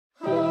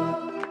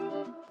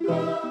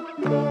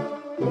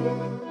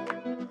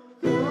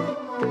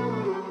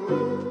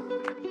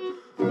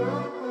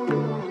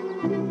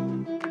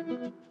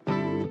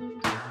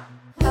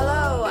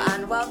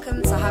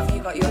Welcome to Have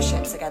You Got Your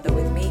Shit Together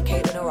with me,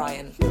 Caitlin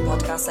Orion, the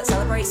podcast that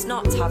celebrates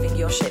not having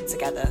your shit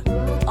together.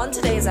 On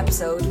today's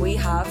episode, we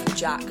have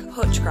Jak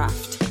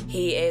Hutchcraft.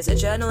 He is a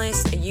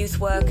journalist, a youth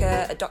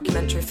worker, a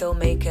documentary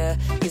filmmaker.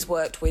 He's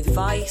worked with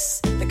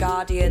Vice, The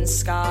Guardian,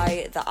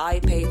 Sky, The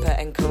iPaper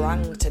and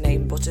Kerrang, to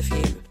name but a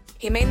few.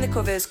 He mainly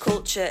covers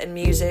culture and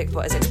music,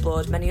 but has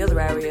explored many other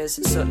areas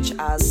such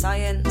as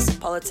science,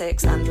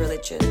 politics and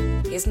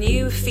religion. His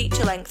new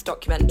feature-length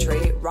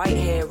documentary, Right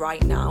Here,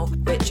 Right Now,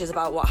 which is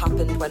about what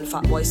happened when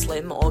Fatboy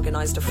Slim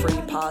organised a free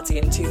party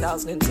in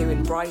 2002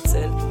 in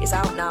Brighton, is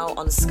out now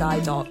on Sky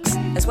Docs.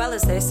 As well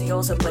as this, he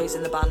also plays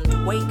in the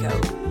band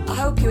Waco. I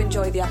hope you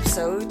enjoy the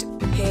episode.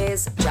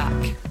 Here's Jak.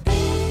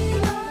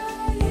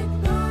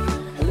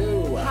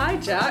 Hello. Hi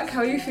Jak, how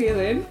are you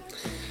feeling?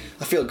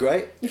 I feel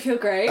great. You feel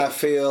great? I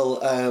feel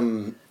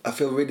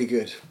really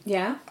good.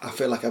 Yeah? I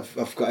feel like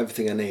I've got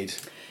everything I need.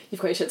 You've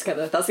got your shit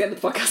together. That's the end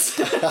of the podcast.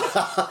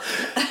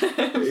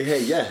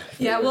 Yeah.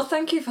 Yeah, well,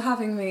 thank you for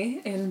having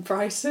me in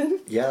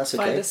Brighton. Yeah, that's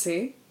okay. By the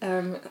sea.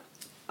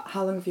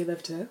 How long have you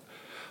lived here?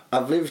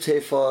 I've lived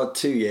here for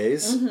 2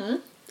 years. Mm-hmm.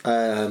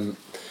 And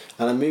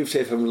I moved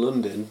here from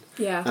London.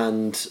 Yeah.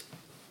 And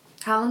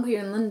how long were you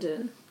in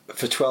London?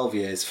 For 12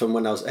 years, from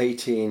when I was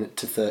 18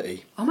 to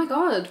 30. Oh my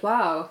god,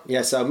 wow.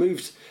 Yeah, so I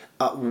moved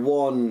at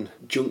one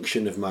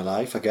junction of my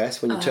life, I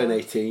guess. When you turn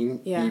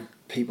 18,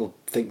 people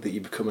think that you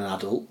become an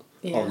adult,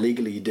 or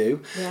legally you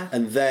do. Yeah.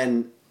 And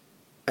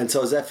so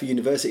I was there for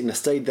university, and I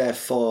stayed there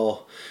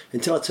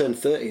until I turned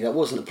 30. That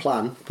wasn't a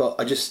plan, but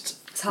I just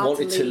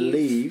wanted to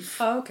leave.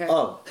 Oh, okay.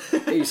 Oh,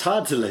 it's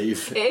hard to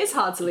leave. It is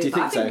hard to leave. Do you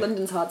think I think so?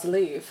 London's hard to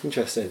leave.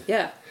 Interesting.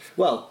 Yeah.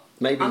 Well,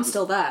 maybe I'm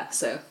still there,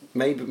 so.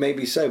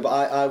 Maybe so, but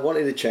I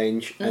wanted a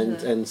change,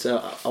 and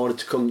so I wanted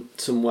to come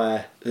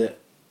somewhere that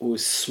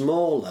was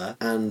smaller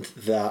and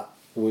that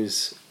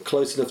was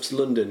close enough to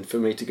London for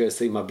me to go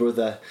see my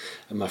brother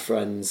and my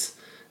friends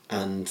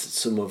and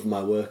some of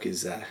my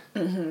workers there.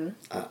 Mm-hmm.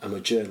 I'm a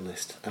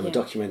journalist. I'm a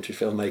documentary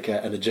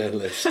filmmaker and a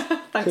journalist.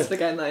 Thanks for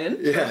getting that in.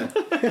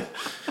 Yeah.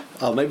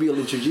 Oh, maybe you'll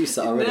introduce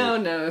that already.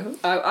 No.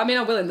 I mean,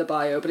 I will in the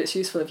bio, but it's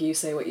useful if you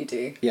say what you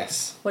do.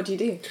 Yes. What do you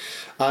do?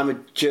 I'm a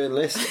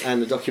journalist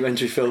and a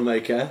documentary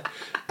filmmaker,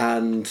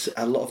 and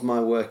a lot of my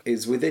work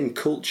is within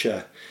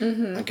culture,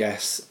 I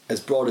guess, as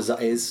broad as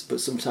that is,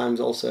 but sometimes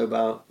also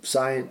about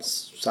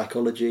science,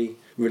 psychology,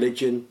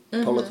 religion,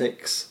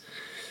 politics.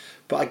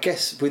 But I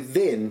guess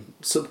within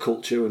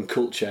subculture and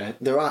culture,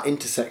 there are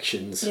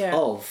intersections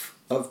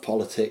of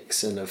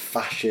politics and of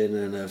fashion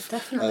and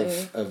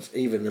of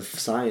even of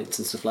science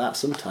and stuff like that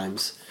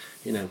sometimes,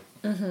 you know.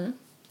 Mm-hmm.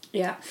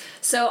 Yeah.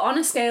 So on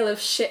a scale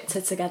of shit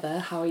to together,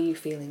 how are you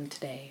feeling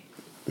today?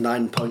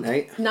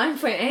 9.8.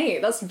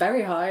 9.8? That's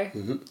very high.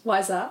 Mm-hmm. Why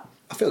is that?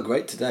 I feel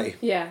great today.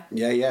 Yeah.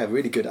 Yeah,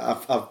 really good.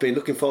 I've been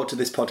looking forward to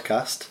this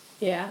podcast.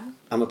 Yeah.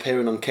 I'm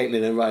appearing on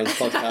Caitlin and Ryan's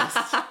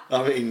podcast.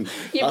 I mean...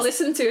 You've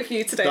listened to a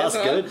few today as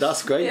well. That's good.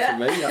 That's great for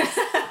me.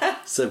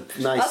 It's a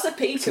nice, that's a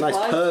peak of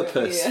life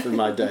purpose for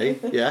my day.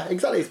 Yeah,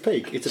 exactly. It's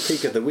peak. It's a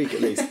peak of the week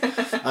at least.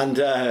 And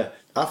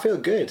I feel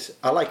good.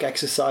 I like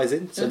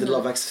exercising, so I did a lot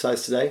of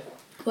exercise today.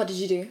 What did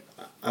you do?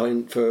 I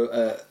went for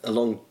a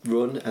long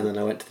run, and then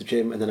I went to the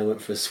gym, and then I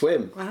went for a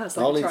swim. Wow, it's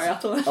like a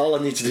triathlon. All I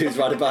need to do is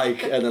ride a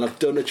bike, and then I've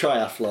done a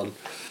triathlon.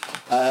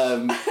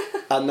 And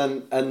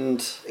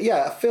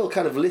I feel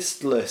kind of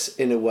listless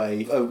in a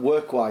way,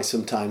 work-wise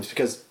sometimes,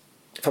 because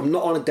if I'm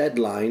not on a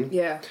deadline,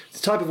 the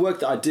type of work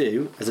that I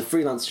do as a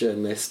freelance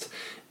journalist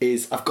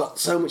is I've got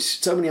so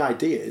many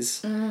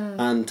ideas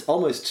and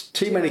almost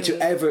too many to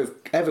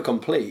ever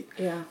complete.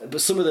 Yeah.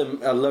 But some of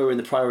them are lower in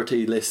the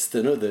priority list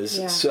than others.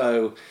 Yeah.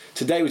 So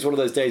today was one of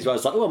those days where I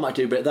was like, I might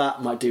do a bit of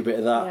that, might do a bit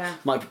of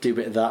that, might do a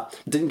bit of that.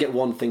 Didn't get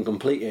one thing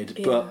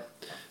completed, but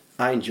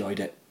I enjoyed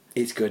it.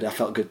 It's good. I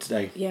felt good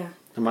today. Yeah.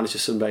 I managed to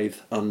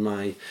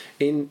sunbathe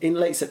in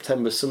late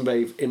September,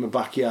 sunbathe in my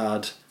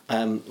backyard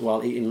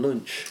while eating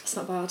lunch. That's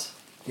not bad.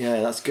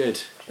 Yeah, that's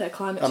good. Bit of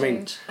climate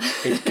change.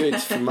 It's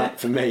good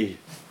for me,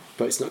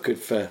 but it's not good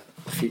for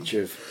the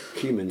future of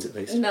humans, at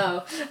least.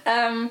 No.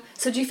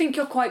 So do you think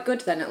you're quite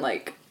good then at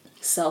like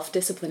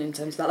self-discipline in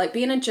terms of that? Like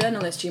being a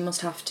journalist, you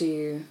must have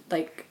to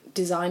like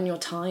design your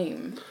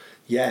time.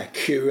 Yeah,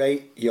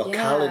 curate your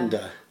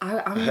calendar.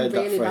 I'm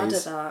really bad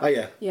at that. Oh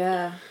yeah.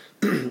 Yeah.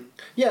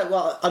 Yeah,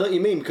 well, I know what you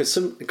mean, because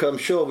I'm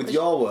sure with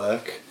your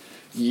work,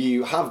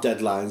 you have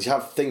deadlines, you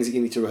have things that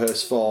you need to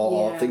rehearse for,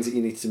 or things that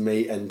you need to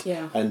meet,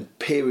 and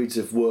periods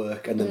of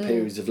work, and then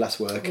periods of less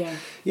work.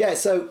 Yeah,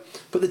 so,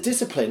 but the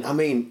discipline, I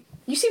mean...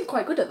 You seem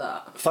quite good at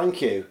that.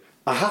 Thank you.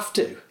 I have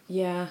to.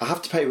 Yeah. I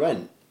have to pay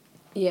rent.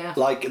 Yeah.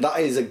 Like, that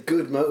is a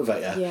good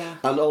motivator. Yeah.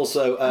 And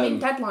also... I mean,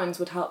 deadlines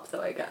would help,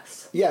 though, I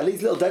guess. Yeah,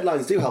 these little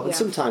deadlines do help, and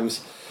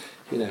sometimes,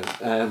 you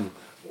know...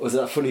 was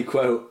that funny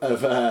quote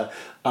of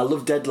I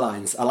love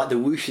deadlines. I like the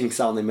whooshing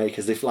sound they make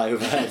as they fly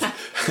overhead.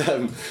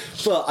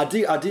 But I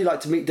do like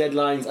to meet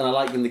deadlines, and I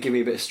like them to give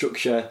me a bit of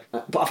structure.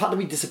 But I've had to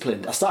be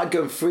disciplined. I started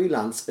going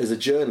freelance as a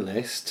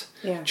journalist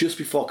just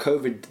before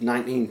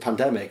COVID-19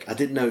 pandemic. I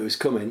didn't know it was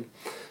coming.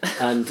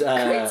 And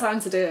great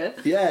time to do it.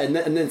 Yeah, and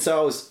then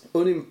so I was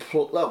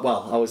unemployed.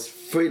 Well, I was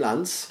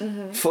freelance,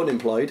 fun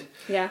employed.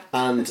 Yeah.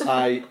 And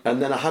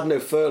then I had no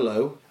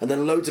furlough, and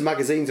then loads of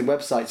magazines and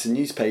websites and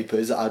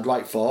newspapers that I'd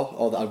write for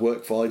or that I'd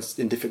work for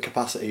in different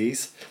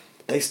capacities,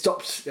 they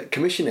stopped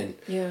commissioning.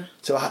 Yeah.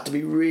 So I had to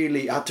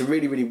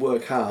really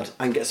work hard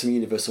and get some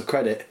universal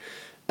credit.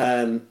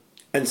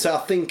 And so I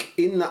think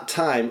in that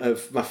time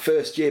of my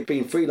first year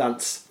being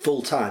freelance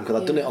full time,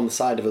 because I'd done it on the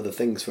side of other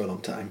things for a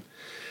long time,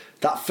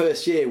 that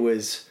first year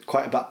was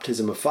quite a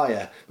baptism of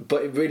fire.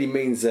 But it really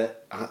means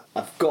that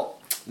I've got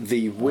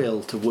the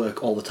will to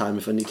work all the time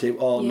if I need to,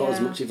 or not as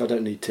much if I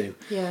don't need to.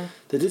 Yeah.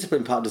 The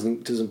discipline part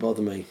doesn't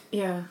bother me.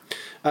 Yeah.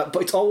 But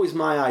it's always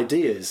my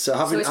ideas. So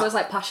it's always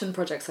like passion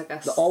projects, I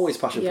guess. They're always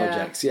passion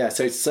projects. Yeah.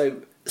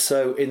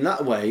 So in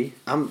that way,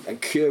 I'm a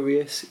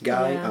curious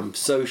guy. Yeah. I'm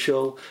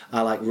social.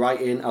 I like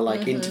writing. I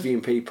like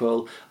interviewing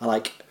people. I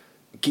like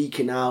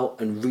geeking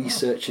out and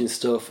researching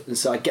stuff, and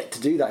so I get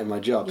to do that in my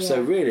job. Yeah.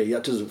 So really,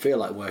 that doesn't feel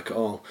like work at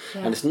all.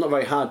 Yeah. And it's not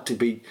very hard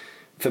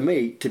for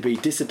me to be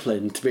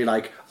disciplined, to be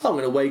like, I'm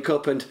going to wake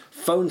up and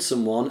phone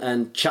someone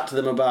and chat to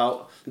them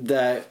about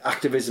their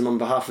activism on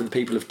behalf of the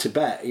people of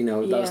Tibet. You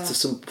know, that was to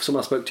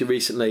someone I spoke to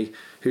recently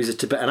who's a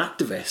Tibetan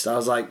activist. I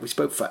was like, we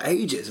spoke for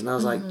ages, and I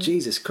was like,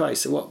 Jesus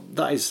Christ, so what?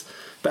 That is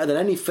better than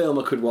any film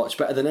I could watch,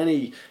 better than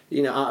any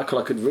article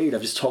I could read.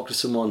 I've just talked to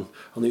someone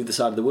on the other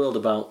side of the world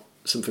about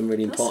something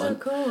really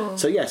important. That's so cool.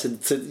 So yeah, so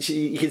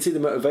you can see the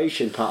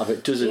motivation part of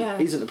it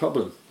isn't a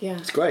problem. Yeah,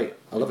 it's great.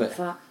 I love it.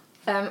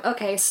 That.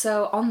 Okay,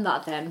 so on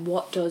that then,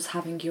 what does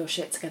having your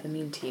shit together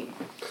mean to you?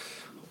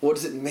 What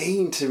does it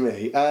mean to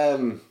me?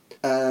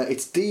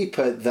 It's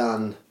deeper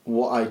than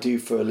what I do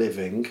for a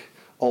living,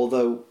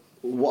 although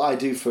what I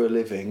do for a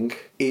living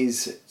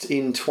is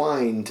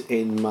entwined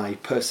in my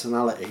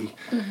personality,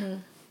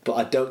 but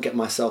I don't get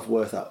my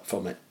self-worth out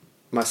from it.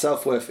 My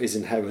self-worth is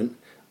inherent.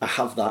 I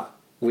have that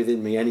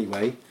within me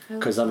anyway,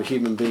 because I'm a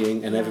human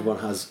being, and everyone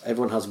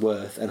has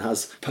worth and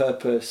has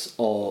purpose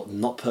or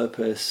not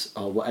purpose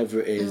or whatever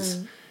it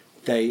is.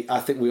 I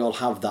think we all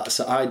have that.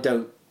 So I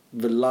don't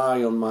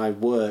rely on my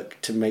work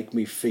to make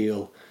me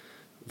feel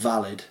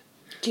valid.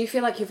 Do you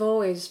feel like you've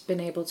always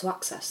been able to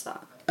access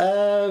that?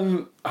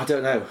 I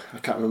don't know. I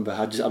can't remember.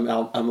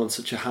 I'm on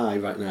such a high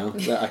right now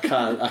that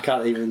I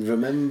can't even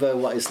remember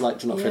what it's like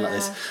to not feel like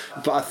this.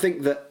 But I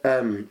think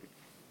that.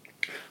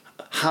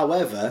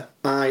 However,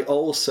 I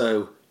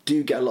also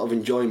do get a lot of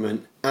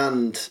enjoyment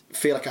and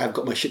feel like I've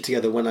got my shit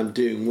together when I'm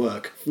doing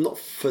work. Not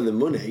for the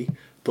money,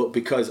 but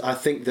because I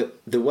think that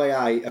the way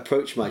I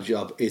approach my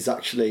job is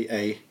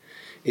actually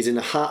is in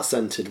a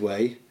heart-centred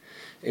way,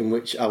 in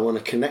which I want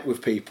to connect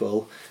with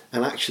people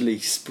and actually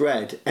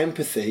spread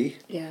empathy.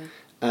 Yeah.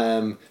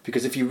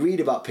 Because if you read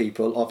about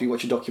people, or if you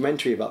watch a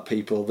documentary about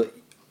people that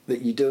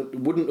you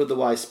wouldn't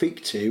otherwise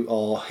speak to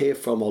or hear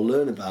from or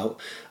learn about,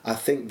 I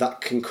think that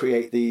can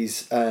create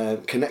these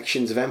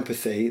connections of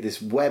empathy,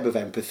 this web of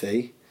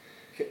empathy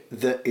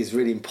that is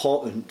really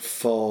important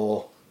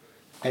for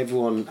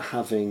everyone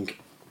having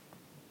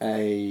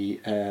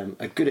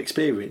a good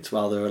experience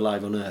while they're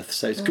alive on Earth.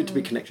 So it's good to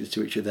be connected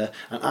to each other,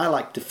 and I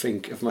like to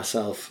think of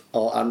myself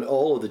and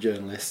all of the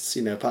journalists,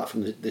 apart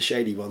from the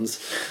shady ones,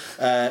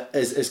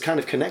 as kind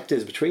of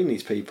connectors between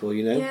these people,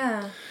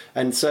 Yeah.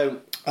 And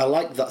so I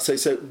like that.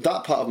 So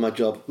that part of my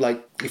job,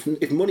 like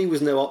if money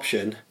was no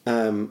option,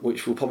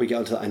 which we'll probably get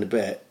onto that in a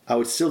bit, I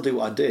would still do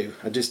what I do.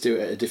 I'd just do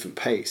it at a different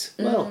pace.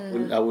 Well,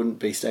 I wouldn't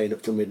be staying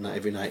up till midnight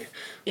every night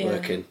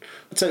working.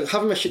 So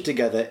having my shit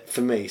together,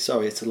 for me,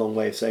 sorry, it's a long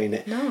way of saying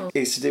it,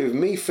 is to do with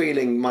me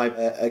feeling my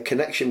a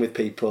connection with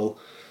people,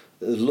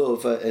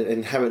 love,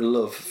 inherent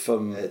love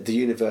from the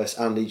universe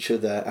and each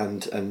other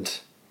and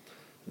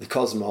the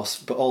cosmos,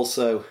 but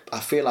also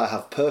I feel I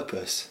have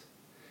purpose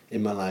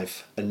in my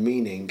life and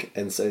meaning,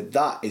 and so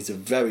that is a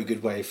very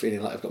good way of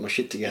feeling like I've got my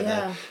shit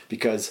together,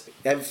 because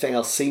everything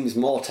else seems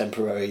more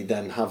temporary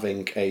than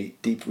having a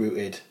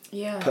deep-rooted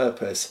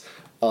purpose.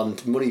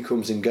 And money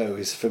comes and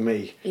goes for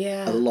me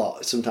a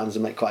lot. Sometimes I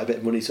make quite a bit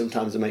of money,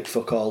 sometimes I make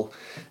fuck all,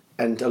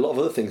 and a lot of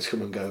other things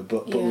come and go,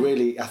 but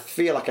really I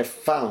feel like I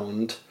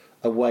found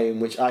a way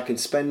in which I can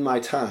spend my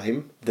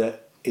time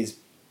that is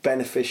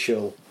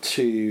beneficial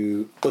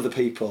to other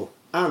people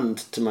and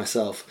to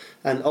myself.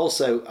 And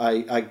also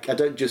I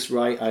don't just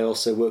write, I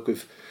also work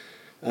with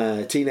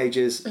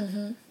teenagers.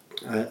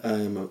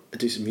 I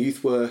do some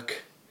youth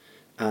work,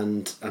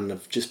 and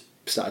I've just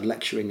started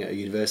lecturing at a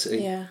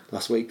university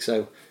last week,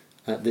 so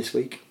this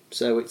week.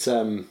 So it's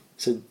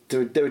so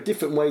there are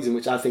different ways in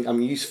which I think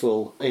I'm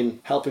useful in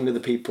helping other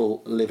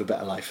people live a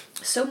better life.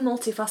 So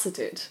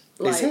multifaceted.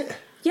 Is it?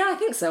 Yeah, I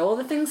think so. All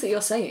the things that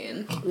you're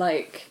saying,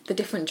 like the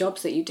different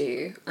jobs that you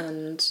do,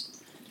 and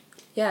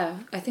yeah,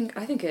 I think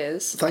it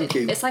is. Thank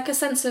you. It's like a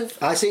sense of...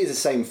 I see it as the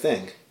same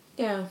thing.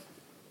 Yeah.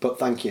 but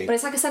thank you. But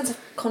it's like a sense of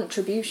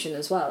contribution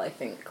as well, I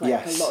think. Like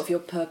yes. a lot of your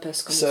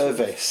purpose comes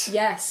service.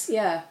 Yes,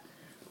 yeah.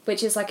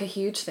 Which is like a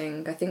huge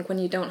thing. I think when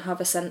you don't have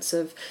a sense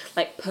of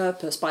like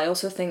purpose, but I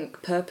also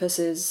think purpose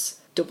is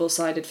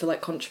double-sided for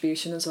like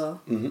contribution as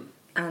well. Mm-hmm.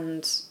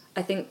 And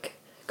I think,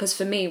 because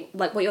for me,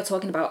 like what you're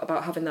talking about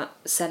having that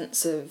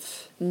sense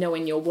of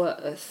knowing your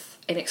worth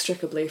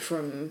inextricably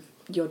from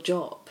your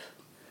job,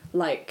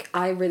 like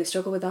I really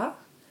struggle with that.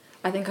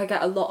 I think I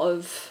get a lot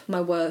of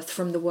my worth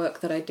from the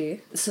work that I do.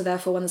 So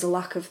therefore when there's a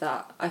lack of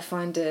that, I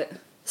find it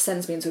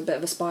sends me into a bit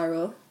of a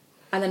spiral.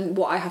 And then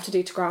what I have to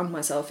do to ground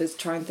myself is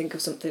try and think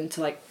of something to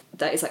like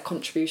that is like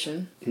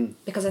contribution.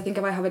 Because I think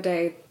if I have a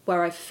day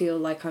where I feel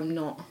like I'm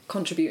not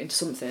contributing to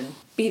something,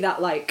 be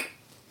that like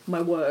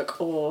my work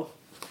or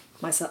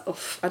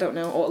myself, I don't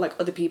know, or like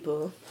other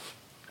people,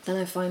 then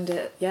I find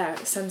it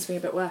sends me a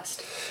bit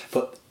west.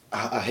 But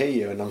I hear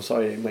you, and I'm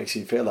sorry it makes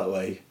you feel that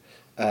way.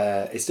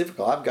 It's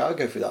difficult. I'll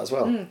go through that as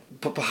well.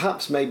 But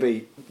perhaps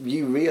maybe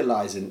you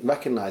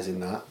recognising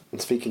that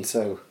and speaking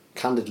so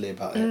candidly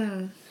about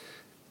it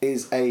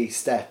is a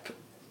step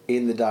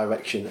in the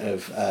direction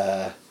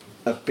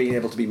of being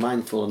able to be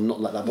mindful and not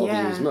let that bother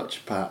you as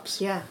much,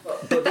 perhaps. Yeah.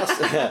 But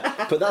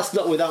that's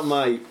not without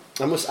my.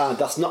 I must add,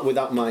 that's not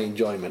without my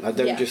enjoyment. I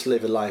don't just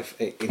live a life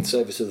in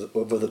service of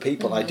other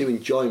people. I do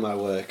enjoy my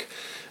work,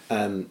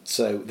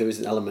 so there is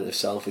an element of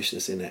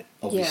selfishness in it,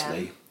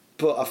 obviously. Yeah.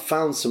 But I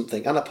found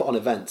something, and I put on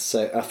events,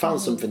 so I found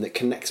something that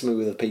connects me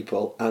with other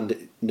people and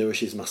it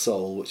nourishes my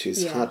soul, which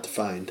is hard to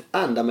find.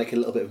 And I'm making a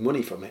little bit of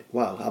money from it.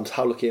 Wow,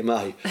 how lucky am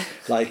I?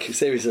 Like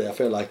seriously, I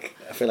feel like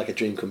a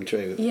dream come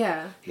true.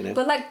 Yeah, you know.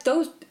 But like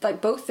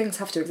both things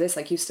have to exist.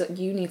 Like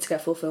you need to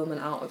get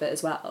fulfillment out of it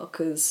as well,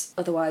 because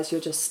otherwise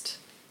you're just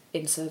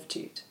in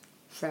servitude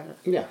forever.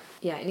 Yeah.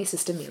 Yeah, it needs to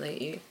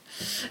stimulate you.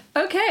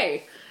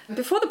 Okay.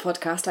 Before the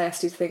podcast, I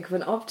asked you to think of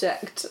an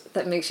object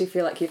that makes you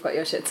feel like you've got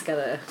your shit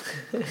together.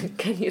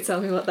 Can you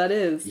tell me what that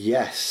is?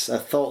 Yes, I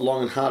thought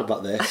long and hard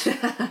about this.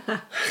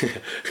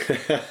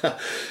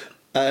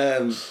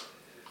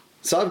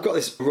 So I've got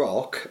this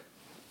rock.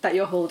 That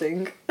you're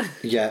holding.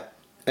 Yeah,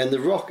 and the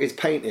rock is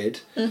painted.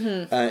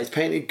 It's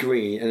painted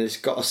green, and it's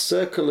got a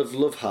circle of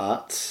love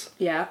hearts.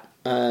 Yeah.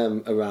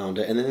 Around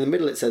it, and then in the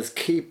middle it says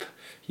 "Keep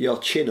your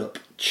chin up,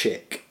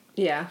 chick."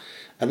 Yeah.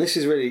 And this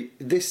is really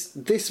this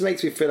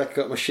makes me feel like I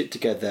got my shit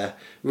together.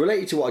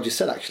 Related to what I just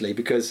said, actually,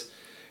 because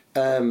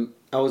I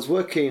was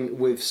working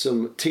with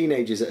some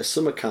teenagers at a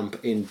summer camp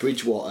in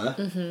Bridgewater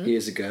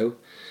years ago,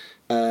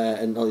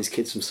 and all these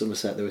kids from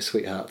Somerset, they were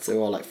sweethearts. They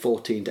were all like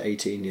 14 to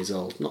 18 years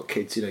old, not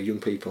kids, young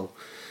people.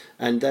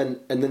 And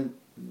then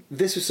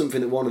this was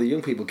something that one of the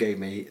young people gave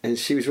me, and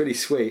she was really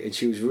sweet, and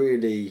she was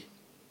really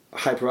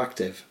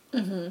hyperactive.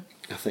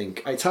 I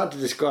think it's hard to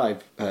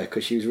describe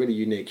because she was really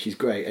unique. She's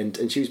great,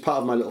 and she was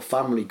part of my little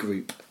family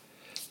group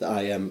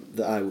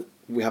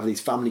we have these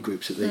family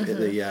groups at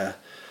the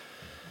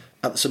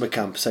summer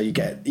camp. So you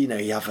get you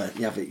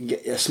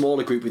get a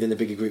smaller group within a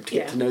bigger group to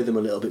get to know them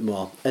a little bit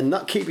more. And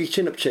that Keep Your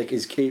Chin Up chick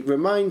it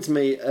reminds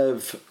me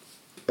of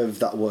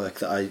that work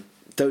that I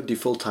don't do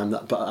full time,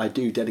 but I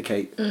do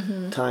dedicate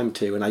time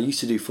to, and I used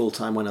to do full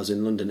time when I was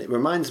in London. It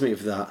reminds me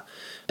of that,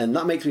 and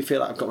that makes me feel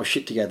like I've got my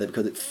shit together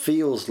because it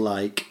feels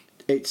like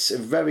it's a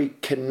very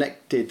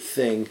connected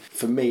thing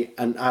for me,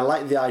 and I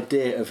like the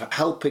idea of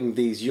helping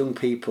these young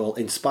people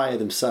inspire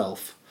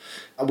themselves.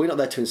 And we're not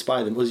there to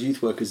inspire them. Us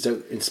youth workers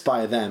don't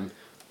inspire them.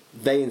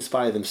 They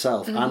inspire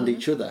themselves and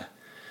each other,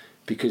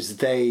 because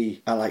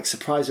they are like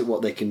surprised at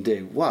what they can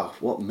do. Wow,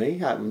 what,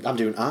 me? I'm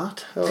doing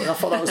art? Oh, I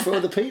thought that was for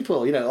other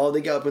people, or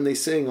they get up and they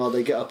sing, or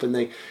they get up and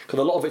because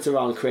a lot of it's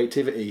around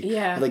creativity.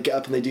 Yeah. Or they get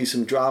up and they do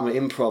some drama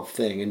improv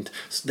thing, and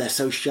they're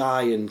so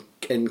shy and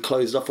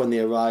closed off when they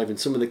arrive, and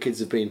some of the kids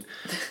have been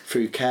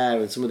through care,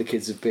 and some of the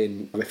kids have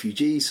been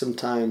refugees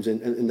sometimes,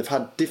 and they've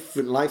had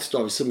different life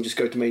stories. Some just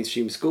go to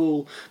mainstream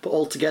school, but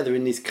all together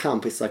in this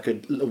camp, it's like a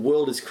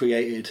world is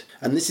created.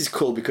 And this is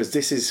cool because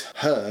this is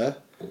her.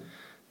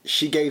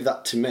 She gave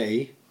that to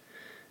me,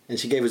 and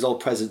she gave us all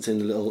presents in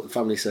the little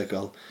family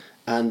circle,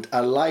 and I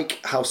like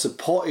how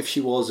supportive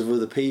she was of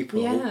other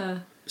people. Yeah.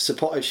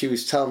 Supportive. She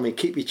was telling me,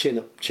 "Keep your chin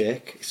up,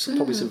 chick." It's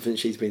probably something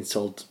she's been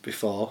told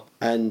before,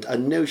 and I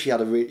know she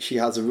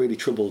has a really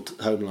troubled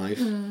home life,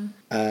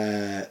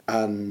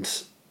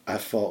 and I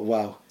thought,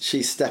 wow,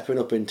 she's stepping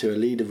up into a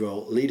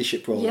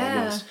leadership role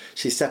almost.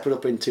 She's stepping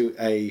up into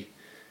a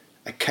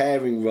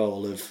caring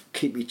role of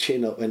keep your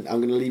chin up, and I'm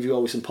going to leave you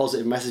all with some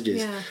positive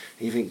messages. Yeah. And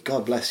you think,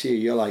 God bless you,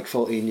 you're like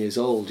 14 years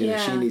old,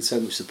 she needs so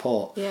much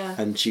support,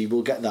 and she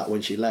will get that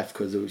when she left,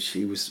 because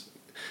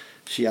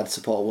she had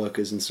support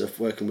workers and stuff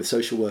working with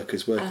social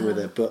workers working with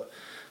her. But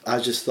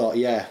I just thought,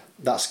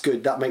 that's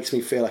good. That makes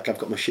me feel like I've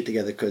got my shit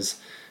together, because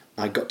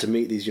I got to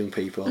meet these young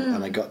people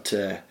and I got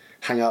to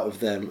hang out with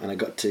them, and I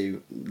got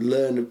to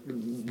learn.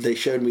 They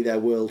showed me their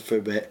world for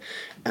a bit,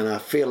 and I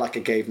feel like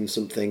I gave them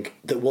something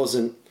that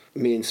wasn't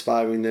me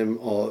inspiring them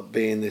or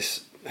being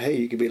this, hey,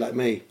 you could be like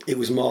me. It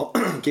was more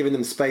giving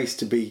them space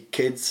to be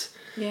kids,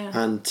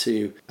 and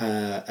to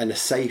and a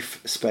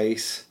safe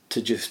space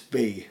to just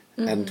be.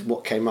 and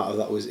what came out of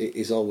that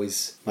is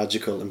always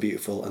magical and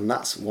beautiful, and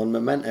that's one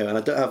memento, and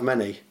I don't have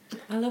many.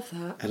 I love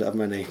that. I don't have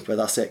many, but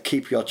that's it.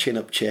 Keep your chin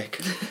up, chick.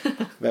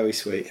 Very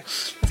sweet.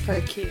 That's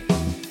very cute.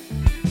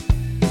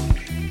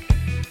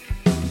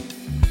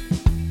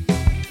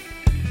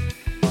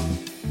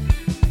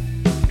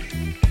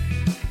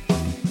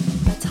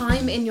 A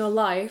time in your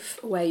life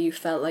where you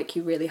felt like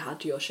you really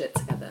had your shit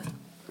together.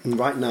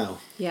 Right now.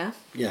 Yeah?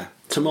 Yeah.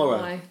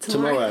 Tomorrow. It's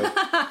going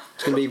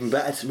to be even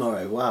better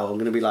tomorrow. Wow, I'm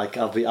going to be like,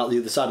 I'll be out the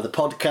other side of the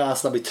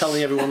podcast. I'll be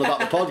telling everyone about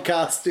the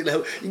podcast. You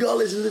got to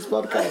listen to this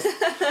podcast.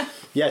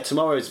 Yeah,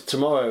 tomorrow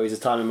is a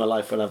time in my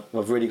life when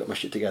I've really got my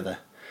shit together.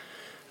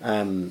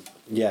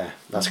 Yeah,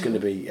 that's going to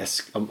be,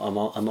 yes, I'm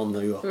on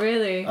the up.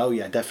 Really? Oh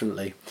yeah,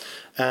 definitely.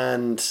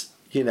 And,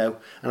 and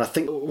I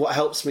think what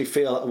helps me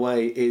feel that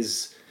way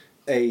is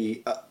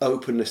a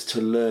openness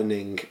to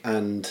learning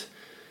and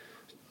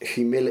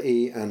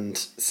humility and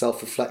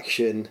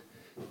self-reflection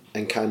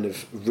and kind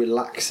of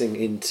relaxing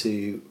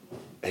into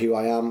who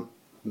I am,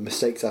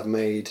 mistakes I've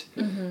made,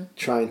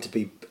 trying to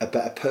be a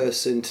better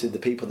person to the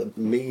people that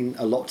mean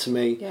a lot to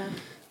me. Yeah.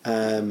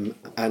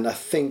 And I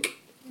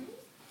think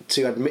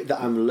to admit that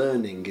I'm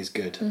learning is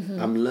good.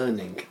 I'm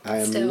learning.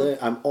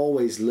 I'm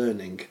always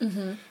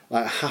learning.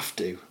 Like I have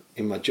to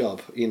in my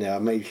job. I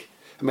made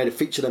a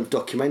feature-length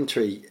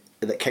documentary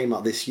that came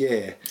out this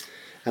year.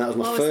 And that was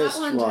my first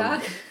one.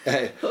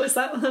 What was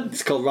that one?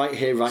 It's called Right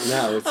Here, Right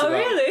Now. It's about,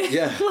 really?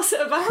 Yeah. What's it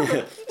about?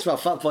 It's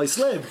about Fatboy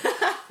Slim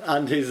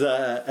and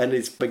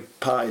his big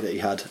party that he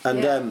had.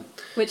 And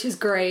which is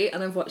great,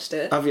 and I've watched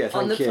it. Have you? Thank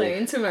on the you.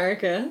 Plane to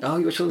America. Oh,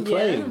 you watched it on the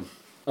plane?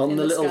 Yeah. On in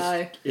the little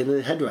sky. In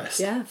the headrest?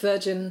 Yeah,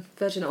 Virgin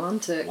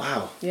Atlantic.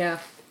 Wow. Yeah.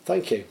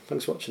 Thank you.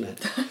 Thanks for watching it.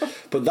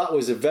 But that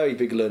was a very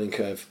big learning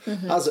curve,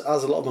 as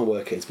a lot of my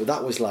work is. But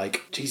that was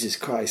like, Jesus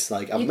Christ!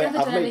 Like I've never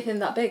done anything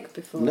that big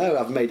before. No,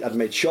 I've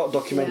made short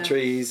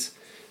documentaries,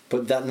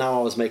 but that now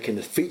I was making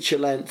a feature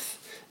length,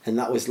 and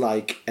that was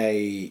like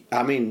I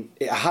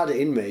had it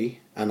in me,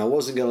 and I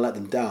wasn't going to let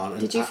them down.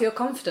 And did you feel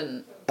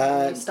confident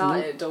when you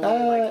started, or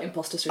were you like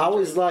imposter syndrome? I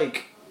was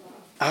like,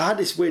 I had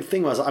this weird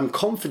thing where I was like, I'm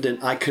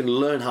confident I can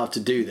learn how to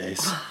do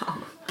this.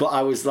 But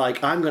I was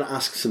like, I'm going to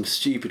ask some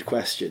stupid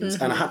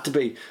questions. And I had to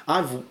be...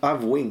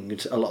 I've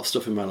winged a lot of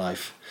stuff in my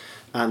life.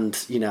 And,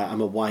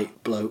 I'm a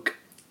white bloke.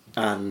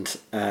 And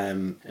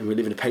we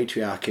live in a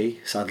patriarchy,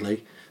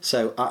 sadly.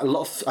 So I've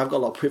got a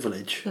lot of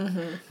privilege.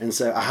 And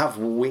so I have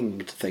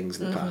winged things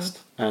in the past.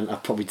 And I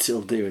probably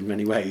still do in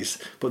many ways.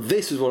 But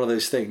this was one of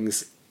those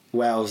things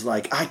where I was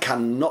like, I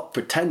cannot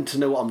pretend to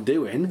know what I'm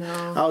doing.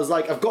 No. I was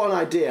like, I've got an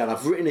idea and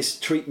I've written this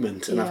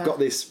treatment and I've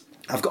got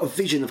a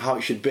vision of how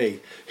it should be,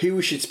 who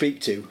we should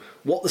speak to,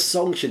 what the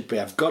song should be.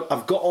 I've got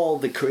all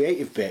the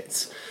creative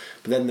bits,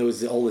 but then there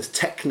was all this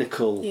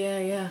technical,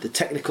 the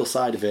technical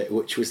side of it,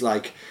 which was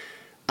like,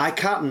 I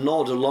can't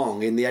nod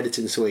along in the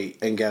editing suite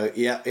and go,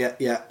 yeah,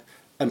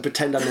 and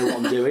pretend I know what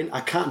I'm doing.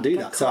 I can't do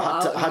that. So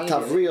I had to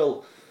have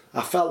real.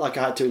 I felt like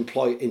I had to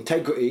employ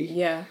integrity.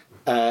 Yeah.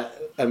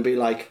 And be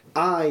like,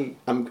 I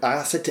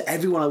said to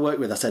everyone I work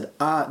with, I said,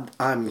 I'm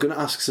going to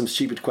ask some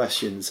stupid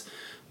questions,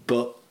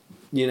 but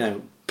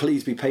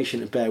please be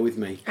patient and bear with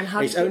me. And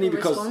how did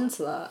people respond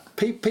to that?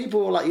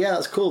 People were like, yeah,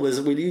 that's cool.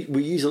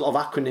 We use a lot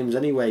of acronyms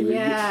anyway. We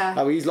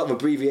use a lot of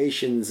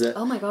abbreviations.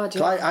 Oh my God,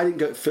 yeah. I didn't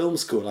go to film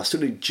school. I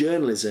studied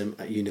journalism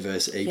at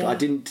university, but I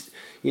didn't,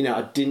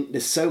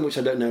 there's so much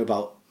I don't know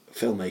about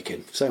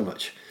filmmaking, so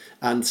much.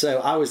 And so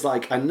I was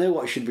like, I know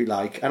what it should be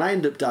like. And I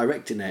ended up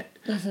directing it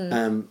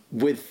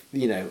with,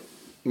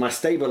 my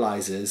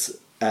stabilisers,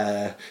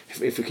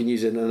 if we can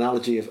use an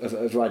analogy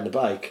of riding a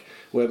bike,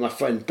 where my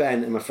friend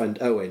Ben and my friend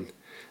Owen,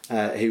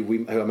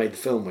 who I made the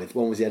film with,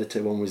 one was the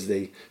editor, one was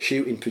the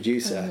shooting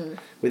producer.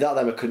 Without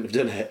them, I couldn't have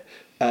done it.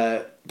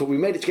 But we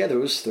made it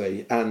together, us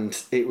three, and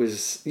it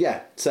was,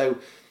 so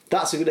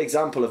that's a good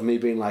example of me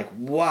being like,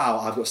 wow,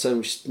 I've got so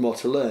much more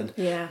to learn.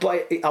 Yeah.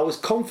 But I was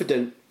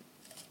confident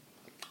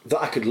that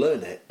I could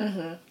learn it.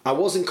 I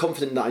wasn't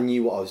confident that I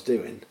knew what I was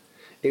doing.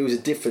 It was a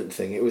different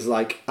thing. It was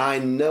like, I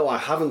know I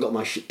haven't got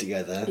my shit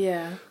together.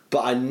 Yeah.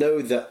 But I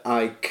know that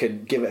I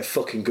can give it a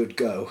fucking good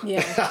go.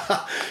 Yeah.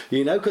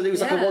 Because it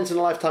was like a once in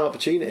a lifetime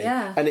opportunity.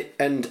 Yeah.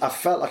 And I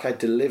felt like I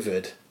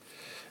delivered.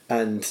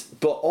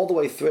 But all the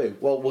way through,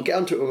 well, we'll get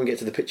onto it when we get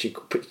to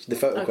the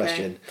photo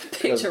question.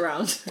 Picture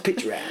round.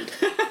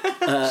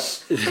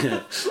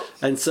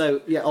 And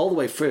so, all the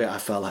way through it, I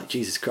felt like,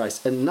 Jesus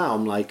Christ. And now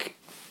I'm like,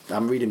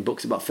 I'm reading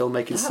books about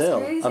filmmaking. That's still.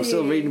 crazy. I'm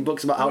still reading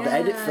books about how to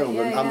edit film.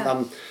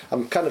 Yeah,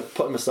 I'm kind of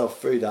putting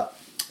myself through that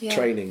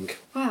training.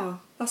 Wow,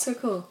 that's so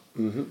cool.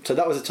 So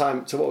that was a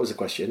time. So what was the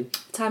question?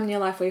 Time in your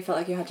life where you felt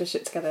like you had your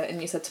shit together,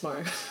 and you said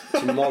tomorrow.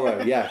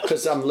 Tomorrow,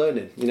 because I'm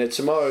learning.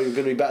 Tomorrow you're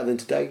going to be better than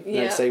today.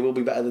 Yeah. Next day will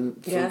be better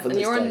than and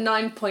you're on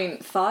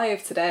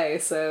 9.5 today,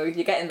 so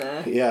you're getting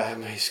there. Yeah,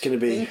 it's going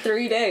to be in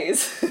 3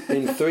 days.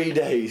 In 3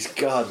 days,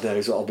 God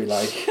knows what I'll be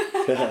like.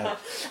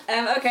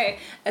 Okay,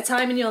 a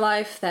time in your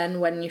life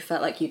then when you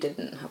felt like you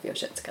didn't have your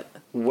shit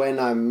together. When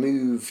I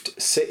moved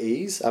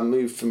cities, I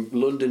moved from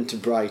London to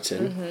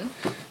Brighton.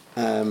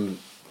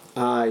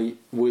 I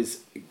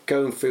was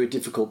going through a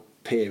difficult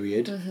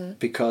period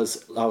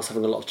because I was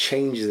having a lot of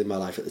changes in my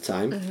life at the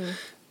time.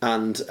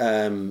 And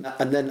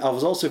then I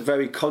was also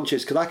very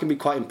conscious, because I can be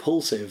quite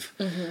impulsive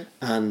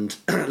and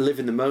live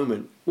in the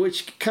moment,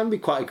 which can be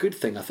quite a good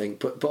thing, I think,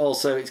 but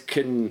also it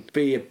can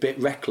be a bit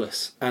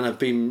reckless. And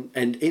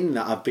in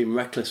that I've been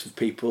reckless with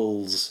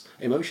people's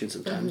emotions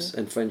sometimes,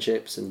 and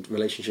friendships and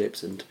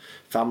relationships and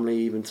family,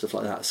 even stuff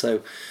like that.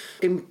 So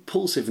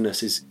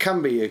impulsiveness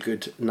can be a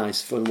good,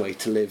 nice, fun way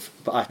to live,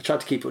 but I try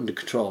to keep it under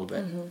control a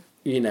bit.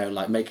 You know,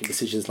 like making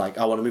decisions like,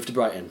 I want to move to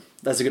Brighton.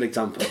 That's a good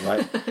example,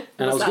 right?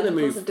 And I was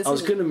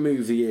going to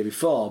move the year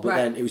before, but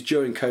then it was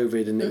during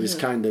COVID, and it was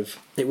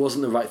it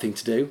wasn't the right thing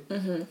to do.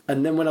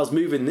 And then when I was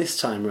moving this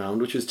time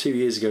round, which was 2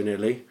 years ago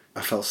nearly,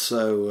 I felt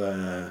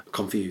so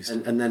confused.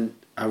 And then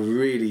I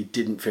really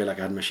didn't feel like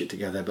I had my shit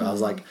together, but I was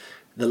like,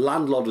 the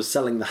landlord was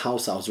selling the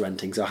house I was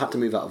renting, so I had to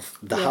move out of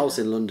the house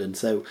in London.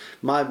 So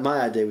my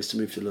idea was to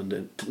move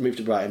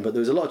to Brighton, but there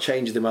was a lot of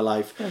changes in my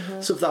life,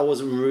 stuff that I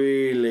wasn't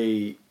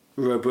really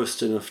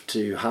robust enough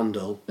to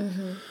handle.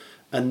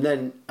 And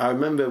then I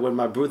remember when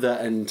my brother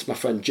and my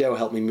friend Joe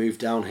helped me move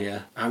down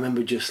here, I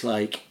remember just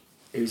like,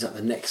 it was like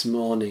the next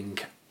morning,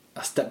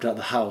 I stepped out of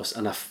the house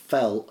and I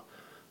felt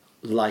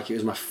like it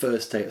was my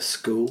first day at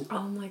school.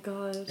 Oh my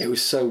God. It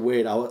was so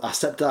weird. I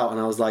stepped out and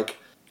I was like,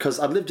 because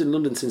I'd lived in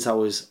London since I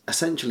was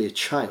essentially a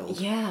child.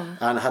 Yeah.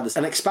 And I had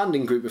an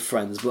expanding group of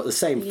friends, but the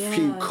same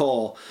few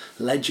core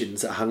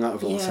legends that I hung out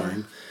with all the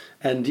time.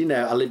 And, you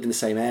know, I lived in the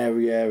same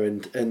area,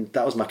 and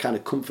that was my kind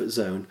of comfort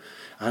zone.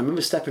 I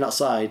remember stepping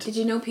outside. Did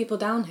you know people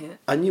down here?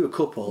 I knew a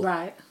couple.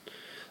 Right.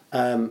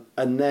 And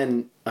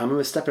then I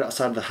remember stepping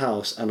outside of the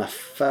house, and I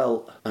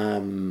felt,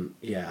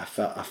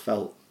 I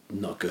felt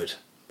not good.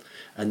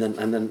 And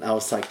then I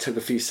was like, took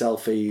a few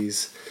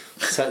selfies,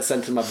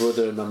 sent to my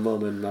brother and my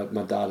mum and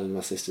my dad and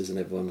my sisters and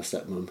everyone, my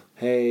stepmum.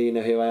 Hey, you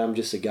know, here I am,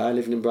 just a guy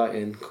living in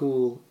Brighton,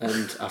 cool.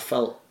 And I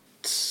felt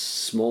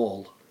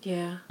small.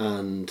 Yeah.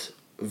 And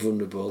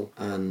vulnerable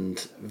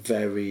and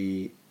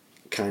very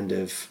kind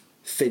of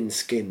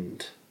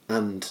thin-skinned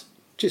and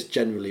just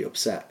generally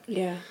upset.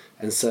 Yeah.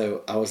 And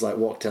so I was like,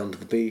 walked down to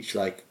the beach,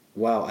 like,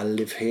 wow, I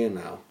live here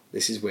now.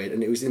 This is weird.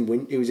 And it was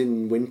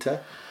in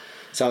winter,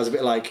 so I was a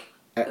bit like,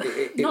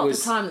 it not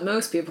was the time that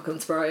most people come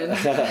to Brighton.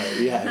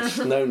 Yeah, it's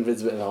known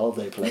as a bit of a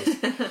holiday place.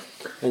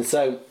 And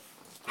so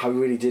I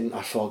really didn't.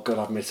 I thought, God,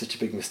 I've made such a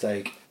big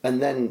mistake.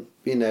 And then,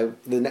 you know,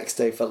 the next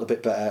day felt a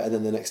bit better, and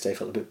then the next day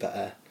felt a bit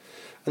better.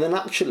 And then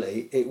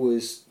actually it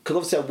was, because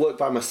obviously I work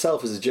by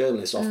myself as a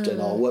journalist often,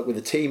 or I work with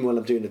a team when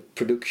I'm doing a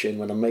production,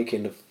 when I'm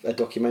making a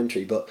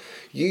documentary, but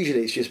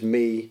usually it's just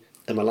me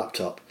and my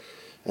laptop.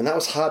 And that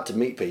was hard to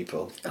meet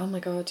people. Oh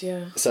my God,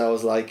 yeah. So I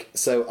was like,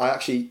 I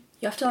actually...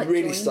 You have to like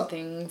really join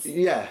things.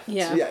 Yeah,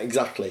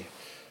 exactly.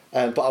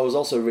 But I was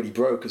also really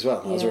broke as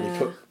well. I was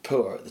really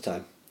poor at the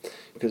time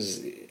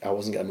because I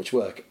wasn't getting much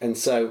work. And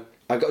so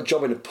I got a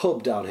job in a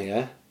pub down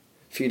here,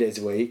 a few days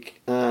a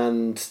week,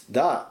 and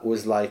that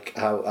was like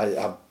how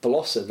I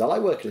blossomed. I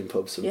like working in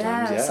pubs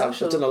sometimes. Yeah, I've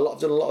done a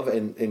lot of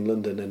it in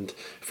London and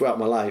throughout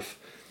my life.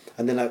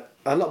 And then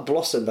I not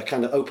blossomed, I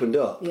kind of opened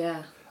up.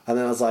 Yeah. And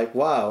then I was like,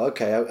 wow,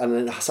 okay. And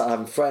then I started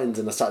having friends,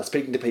 and I started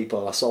speaking to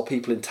people. I saw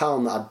people in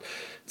town that I'd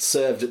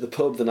served at the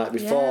pub the night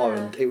before,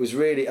 and it was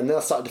really... And then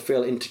I started to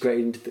feel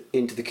integrated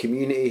into the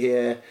community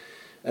here.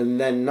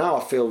 And then now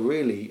I feel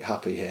really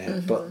happy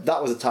here. But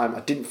that was a time I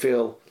didn't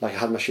feel like I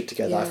had my shit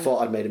together. I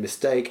thought I'd made a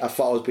mistake. I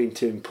thought I was being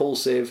too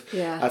impulsive.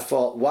 I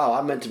thought, wow,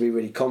 I'm meant to be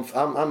really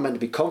I'm meant to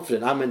be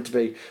confident. I'm meant to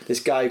be this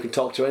guy who can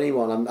talk to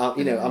anyone.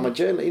 I'm a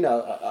journalist. You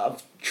know,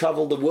 I've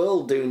travelled the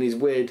world doing these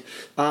weird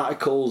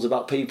articles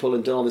about people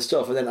and done all this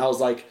stuff. And then I was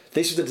like,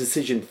 this was a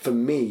decision for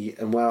me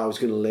and where I was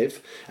going to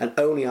live, and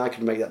only I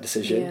could make that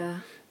decision. Yeah.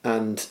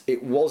 And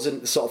it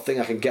wasn't the sort of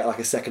thing I can get like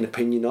a second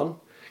opinion on,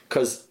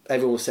 because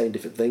everyone was saying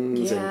different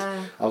things,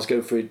 and I was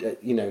going through,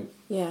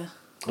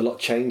 a lot of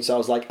change. So I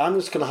was like, I'm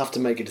just going to have to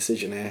make a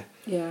decision here.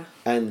 Yeah.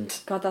 And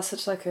God, that's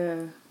such like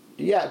a...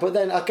 Yeah, but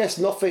then I guess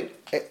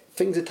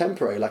things are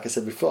temporary, like I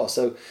said before.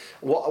 So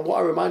what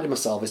I reminded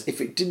myself is,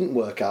 if it didn't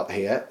work out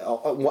here,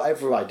 or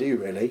whatever I do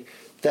really,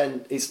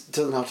 then it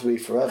doesn't have to be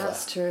forever.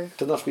 That's true. It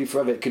doesn't have to be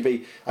forever. It could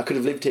be, I could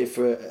have lived here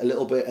for a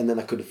little bit, and then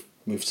I could have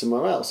moved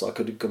somewhere else, or I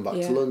could have come back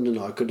to London,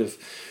 or I could have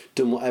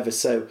done whatever.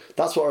 So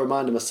that's what I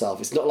reminded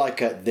myself. It's not like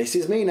this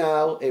is me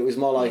now. It was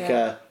more like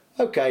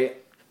okay,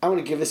 I'm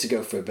going to give this a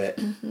go for a bit.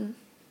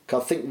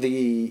 Cause I think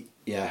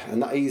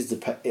and that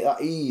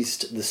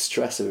eased the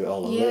stress of it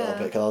all a little bit,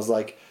 because I was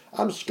like,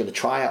 I'm just going to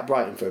try out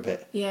Brighton for a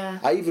bit. Yeah.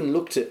 I even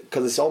looked at,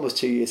 because it's almost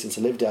 2 years since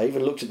I lived there, I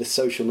even looked at the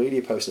social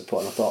media post I put,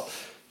 and I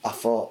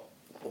thought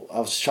I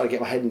was just trying to get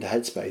my head into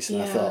headspace,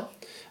 and I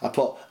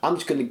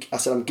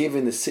said I'm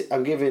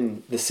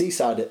giving the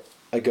seaside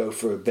a go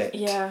for a bit.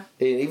 Yeah.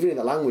 Even in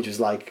the language was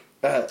like,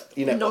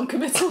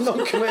 non-committal.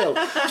 Non-committal.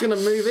 Just gonna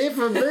move here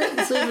for a bit.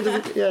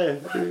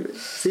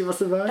 See if I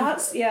survive.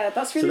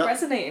 That's really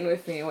resonating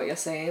with me, what you're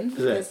saying.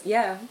 Because,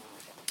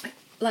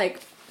 like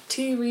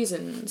 2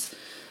 reasons.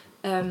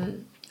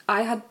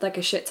 I had like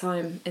a shit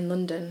time in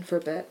London for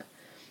a bit,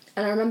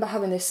 And I remember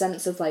having this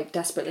sense of like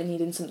desperately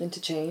needing something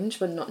to change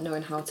but not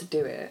knowing how to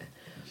do it.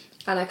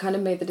 And I kind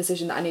of made the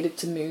decision that I needed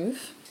to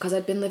move because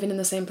I'd been living in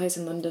the same place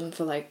in London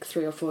for like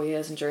 3 or 4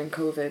 years, and during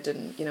COVID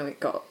and, you know, it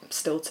got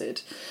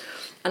stilted.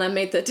 And I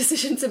made the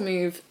decision to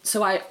move.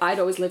 So I'd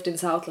always lived in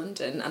South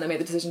London, and I made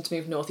the decision to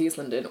move North East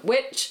London,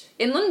 which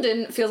in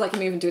London feels like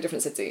you're moving to a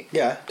different city.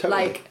 Yeah, totally.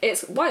 Like,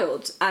 it's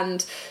wild.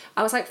 And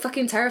I was like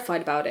fucking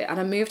terrified about it. And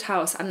I moved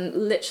house, and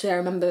literally I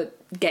remember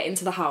getting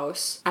to the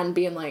house and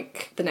being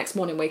like, the next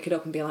morning waking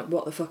up and being like,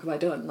 what the fuck have I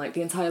done? Like,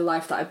 the entire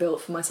life that I built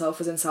for myself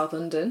was in South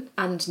London,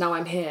 and now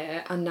I'm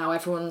here, and now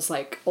everyone's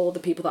like, all the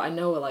people that I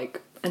know are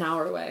like an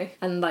hour away.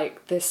 And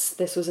like, this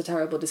was a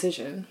terrible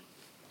decision.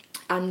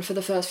 And for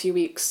the first few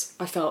weeks,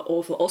 I felt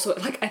awful. Also,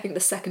 like, I think the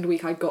second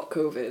week I got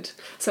COVID.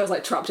 So I was,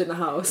 like, trapped in the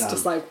house,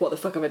 just like, what the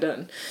fuck have I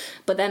done?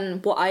 But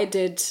then what I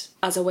did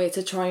as a way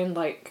to try and,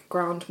 like,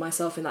 ground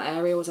myself in that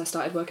area was I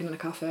started working in a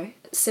cafe.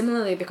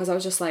 Similarly, because I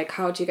was just like,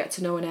 how do you get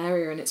to know an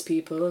area and its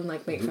people and,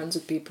 like, make friends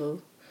with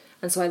people?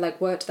 And so I,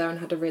 like, worked there and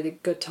had a really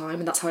good time.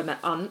 And that's how I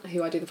met Ant,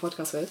 who I do the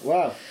podcast with.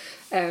 Wow.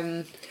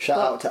 Shout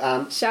out to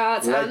Ant. Shout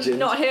out to Legend. Ant.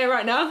 Not here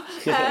right now.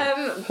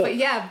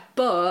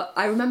 But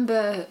I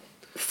remember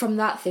from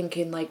that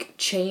thinking, like,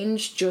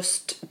 change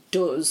just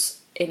does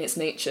in its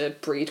nature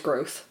breed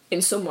growth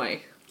in some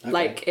way. Okay.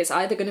 Like, it's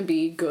either going to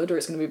be good or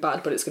it's going to be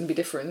bad, but it's going to be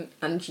different,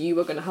 and you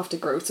are going to have to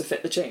grow to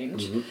fit the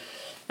change.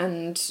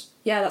 And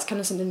yeah, that's kind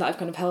of something that I've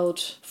kind of held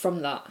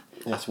from that.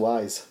 That's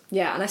wise.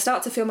 Yeah, and I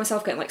start to feel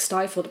myself getting like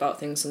stifled about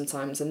things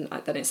sometimes, and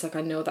then it's like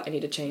I know that I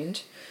need a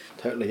change.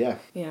 Totally, yeah.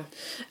 Yeah.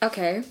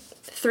 Okay,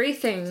 3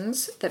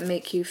 things that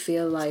make you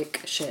feel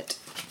like shit.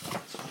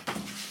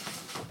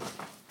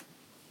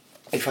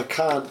 If I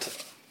can't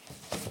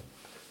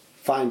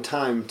find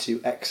time to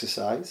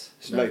exercise,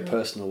 it's a very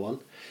personal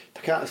one.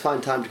 If I can't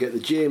find time to get to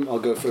the gym, I'll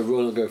go for a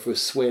run, I'll go for a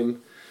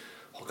swim,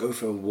 I'll go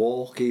for a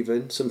walk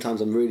even. Sometimes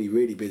I'm really,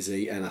 really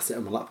busy and I sit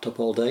on my laptop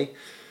all day.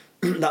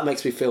 That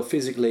makes me feel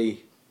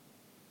physically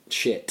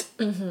shit.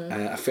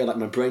 I feel like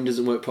my brain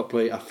doesn't work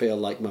properly. I feel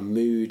like my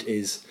mood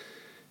is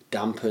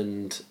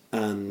dampened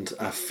and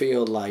I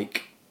feel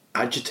like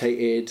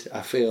agitated.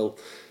 I feel,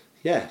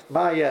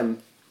 my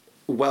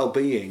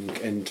well-being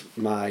and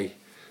my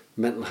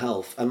mental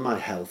health and my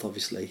health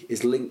obviously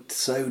is linked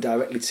so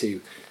directly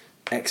to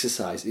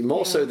exercise,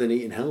 more so than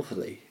eating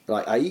healthily.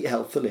 Like, I eat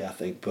healthily, I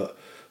think, but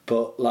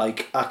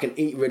like, I can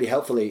eat really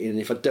healthily, and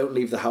if I don't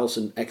leave the house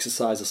and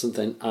exercise or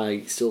something,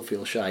 I still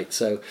feel shite.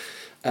 So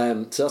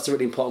that's a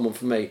really important one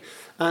for me.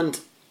 And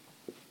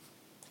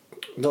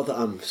not that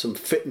I'm some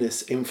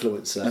fitness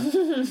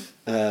influencer,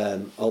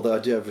 although I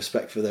do have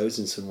respect for those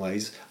in some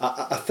ways.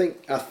 I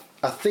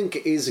think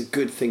it is a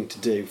good thing to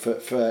do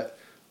for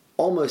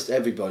almost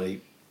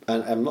everybody,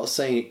 and I'm not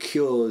saying it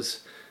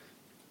cures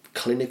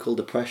clinical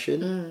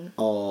depression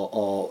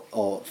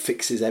or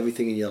fixes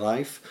everything in your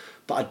life,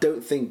 but I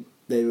don't think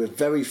there are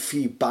very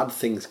few bad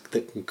things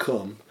that can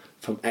come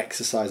from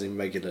exercising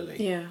regularly.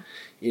 Yeah,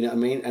 you know what I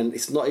mean. And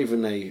it's not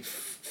even a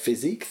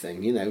physique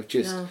thing, you know.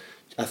 Just no.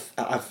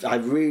 I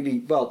really,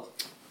 well,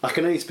 I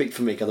can only speak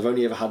for me because I've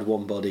only ever had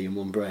one body and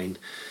one brain,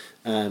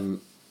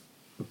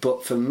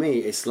 but for me,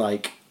 it's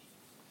like,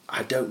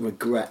 I don't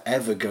regret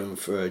ever going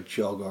for a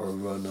jog or a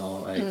run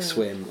or a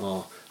swim,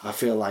 or I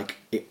feel like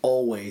it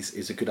always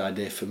is a good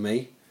idea for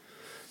me.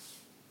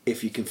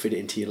 If you can fit it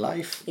into your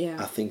life,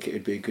 I think it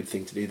would be a good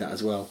thing to do that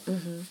as well.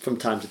 From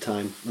time to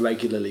time,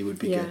 regularly would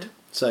be good.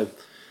 So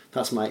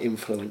that's my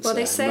influence. Well,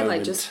 they say moment.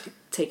 like just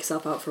take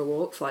yourself out for a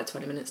walk for like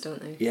 20 minutes,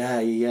 don't they? Yeah,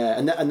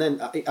 and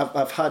then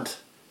I've had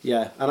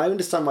and I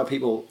understand why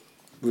people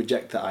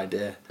reject that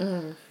idea.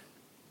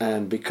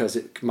 Because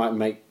it might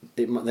make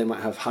they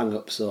might have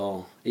hang-ups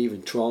or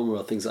even trauma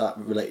or things like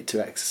that related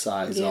to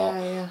exercise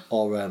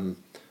or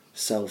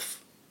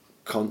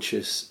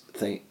self-conscious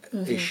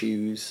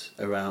issues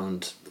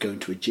around going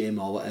to a gym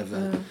or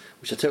whatever,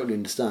 which I totally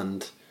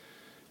understand.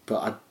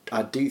 But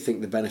I do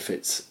think the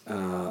benefits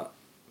are,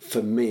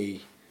 for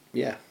me,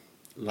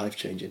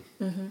 life-changing.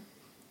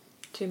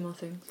 2 more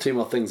things. 2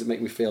 more things that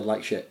make me feel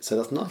like shit. So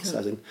that's not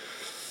exciting.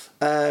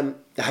 I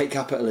hate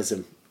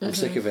capitalism. I'm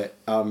sick of it.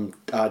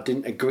 I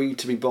didn't agree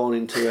to be born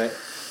into it,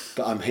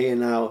 but I'm here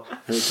now,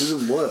 and it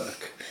doesn't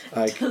work.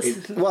 Like,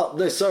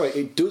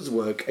 it does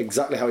work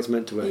exactly how it's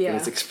meant to work, and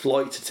it's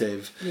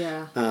exploitative,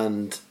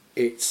 and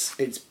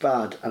it's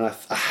bad. And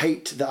I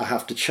hate that I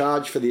have to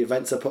charge for the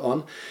events I put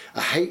on.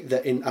 I hate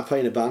that I play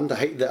in a band. I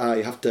hate that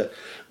I have to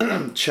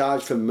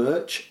charge for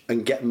merch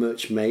and get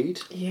merch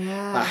made.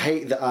 Yeah. I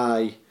hate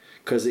that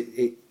because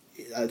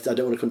I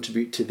don't want to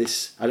contribute to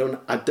this. I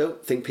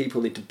don't think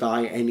people need to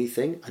buy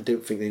anything. I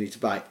don't think they need to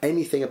buy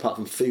anything apart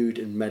from food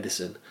and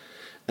medicine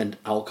and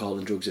alcohol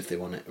and drugs if they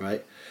want it,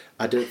 right?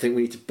 I don't think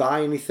we need to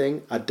buy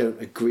anything. I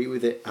don't agree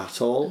with it at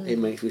all. It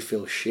makes me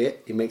feel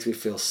shit. It makes me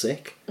feel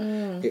sick.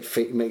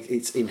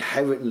 It's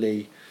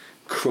inherently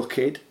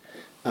crooked,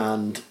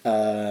 and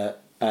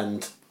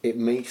it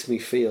makes me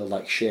feel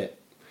like shit.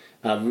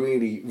 And I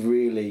really,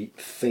 really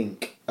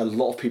think a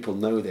lot of people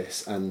know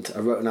this. And I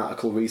wrote an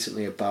article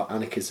recently about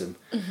anarchism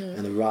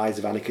and the rise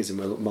of anarchism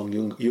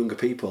among younger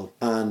people.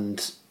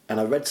 And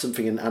I read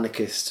something in an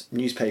anarchist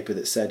newspaper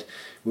that said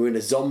we're in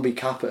a zombie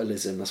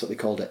capitalism, that's what they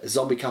called it, a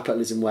zombie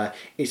capitalism where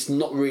it's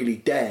not really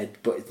dead,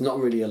 but it's not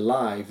really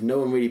alive. No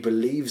one really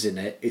believes in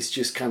it. It's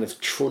just kind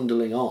of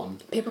trundling on.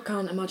 People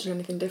can't imagine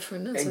anything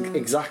different.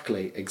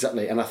 Exactly.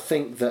 And I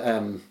think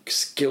that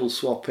skill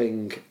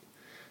swapping,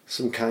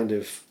 some kind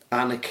of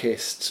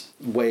anarchist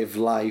way of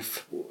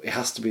life, it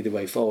has to be the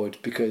way forward,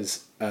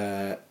 because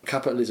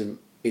capitalism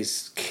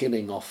is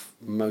killing off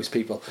most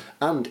people,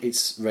 and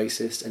it's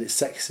racist and it's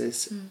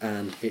sexist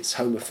and it's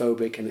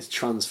homophobic and it's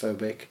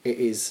transphobic. It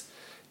is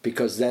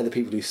because they're the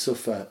people who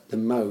suffer the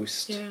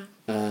most.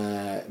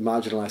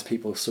 Marginalised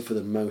people suffer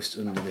the most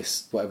under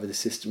this, whatever the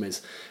system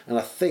is. And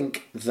I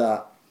think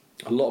that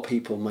a lot of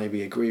people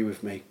maybe agree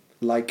with me.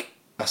 Like,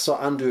 I saw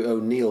Andrew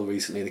O'Neill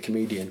recently, the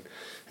comedian,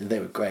 and they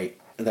were great.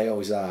 They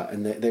always are.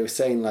 And they were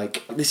saying,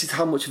 like, this is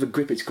how much of a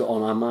grip it's got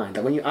on our mind.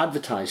 Like, when you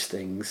advertise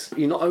things,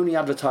 you're not only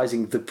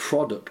advertising the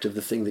product of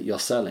the thing that you're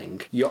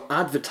selling, you're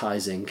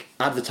advertising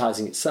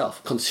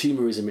itself,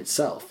 consumerism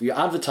itself. You're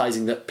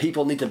advertising that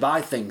people need to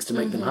buy things to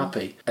make them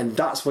happy. And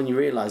that's when you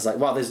realise, like,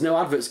 wow, there's no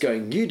adverts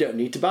going, you don't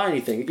need to buy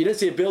anything. You don't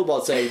see a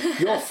billboard saying,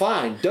 you're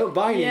fine, don't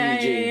buy any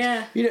new jeans.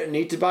 Yeah. You don't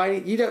need to buy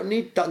any, you don't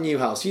need that new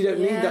house, you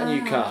don't need that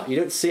new car. You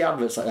don't see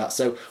adverts like that.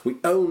 So we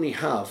only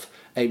have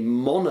a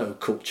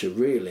monoculture,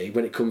 really,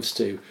 when it comes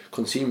to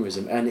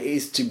consumerism, and it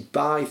is to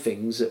buy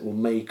things that will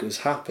make us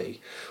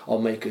happy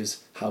or make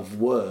us have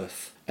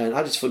worth. And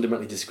I just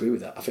fundamentally disagree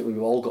with that. I think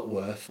we've all got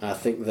worth, and I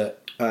think that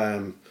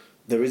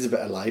there is a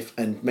better life,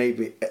 and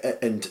maybe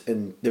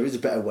and there is a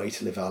better way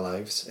to live our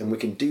lives, and we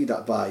can do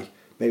that by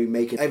maybe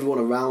making everyone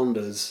around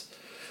us.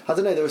 I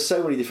don't know, there are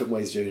so many different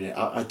ways of doing it.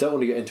 I don't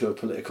want to get into a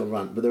political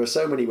rant, but there are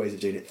so many ways of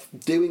doing it.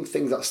 Doing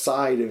things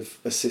outside of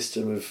a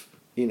system of,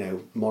 you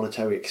know,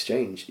 monetary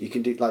exchange. You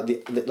can do like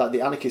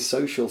the anarchist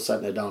social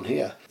centre down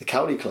here, the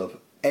Cowley Club.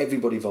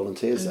 Everybody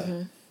volunteers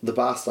there. The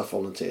bar staff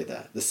volunteer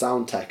there. The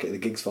sound tech at the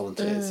gigs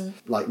volunteers.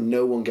 Like,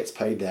 no one gets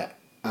paid there,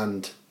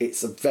 and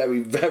it's a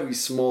very, very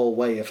small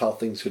way of how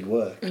things could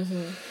work.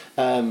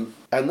 And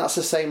that's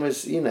the same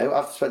as, you know,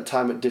 I've spent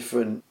time at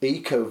different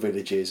eco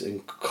villages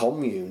and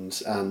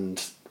communes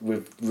and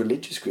with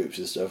religious groups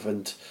and stuff,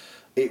 and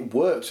it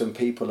works when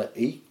people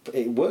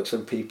it works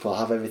when people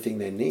have everything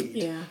they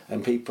need,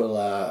 and people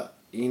are,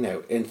 you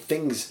know, and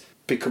things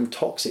become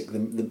toxic the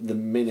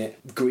minute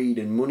greed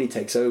and money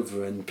takes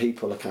over, and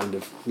people are kind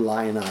of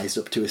lionised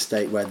up to a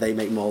state where they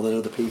make more than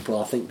other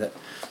people. I think that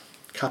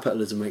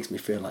capitalism makes me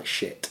feel like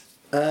shit.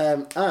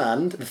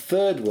 And the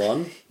third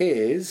one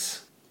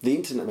is the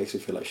internet makes me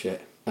feel like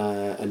shit,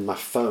 and my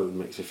phone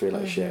makes me feel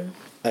like shit.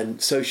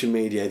 And social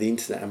media, the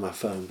internet and my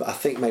phone. But I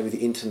think maybe the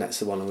internet's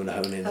the one I'm going to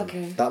hone in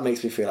on. That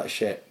makes me feel like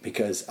shit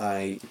because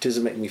it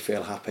doesn't make me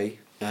feel happy.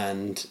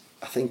 And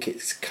I think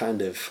it's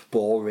kind of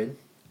boring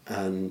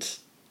and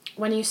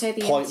when you say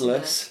the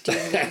pointless.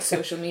 Internet, do you mean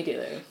social media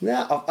though?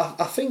 No,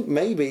 I think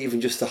maybe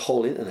even just the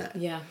whole internet.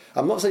 Yeah.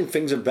 I'm not saying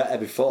things are better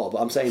before,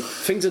 but I'm saying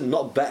things are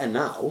not better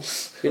now.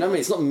 You know what I mean?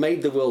 It's not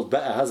made the world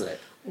better, has it?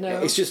 No.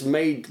 It's just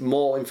made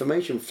more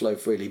information flow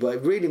freely, but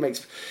it really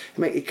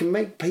it can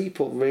make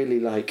people really,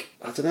 like,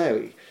 I don't know,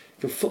 it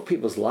can fuck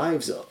people's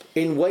lives up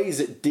in ways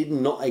that did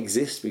not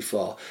exist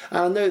before. And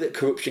I know that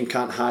corruption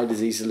can't hide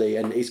as easily,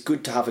 and it's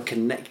good to have a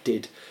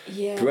connected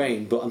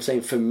brain, but I'm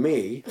saying for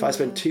me, if I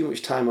spend too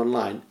much time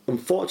online,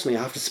 unfortunately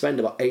I have to spend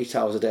about 8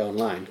 hours a day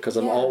online because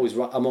I'm always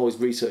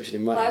researching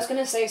and writing. Well, I was going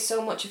to say,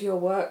 so much of your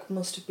work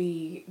must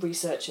be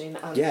researching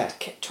and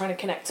trying to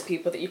connect to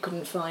people that you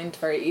couldn't find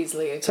very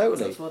easily.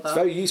 Totally. It's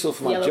very useful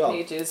for my job. Yellow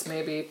Pages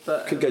maybe,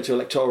 but could go to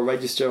electoral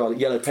register or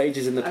Yellow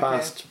Pages in the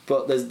past,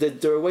 but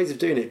there are ways of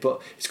doing it,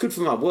 but it's good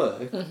for my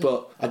work,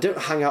 but I don't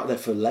hang out there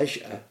for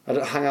leisure. I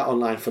don't hang out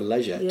online for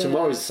leisure.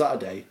 Tomorrow's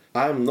Saturday.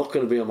 I'm not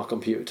going to be on my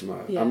computer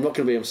tomorrow. I'm not going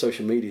to be on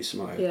social media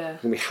tomorrow. I'm going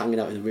to be hanging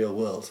out in the real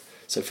world.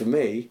 So for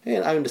me,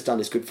 I understand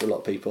it's good for a lot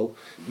of people.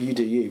 You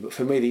do you. But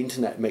for me, the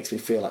internet makes me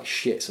feel like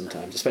shit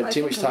sometimes. I spend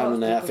too much time on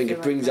there. I think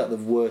it brings out the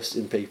worst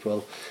in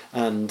people.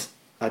 And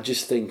I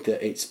just think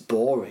that it's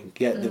boring.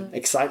 Yeah, the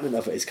excitement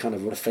of it is kind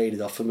of faded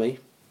off for me.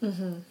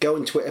 Go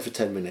on Twitter for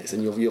 10 minutes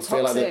and you'll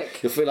feel like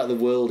the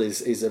world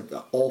is an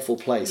awful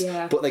place.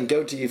 But then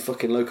go to your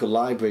fucking local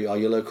library or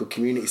your local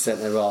community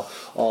centre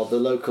or the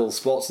local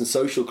sports and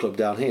social club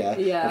down here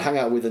and hang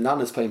out with the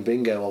nanas playing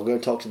bingo, or go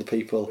and talk to the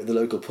people at the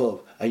local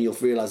pub, and you'll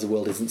realise the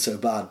world isn't so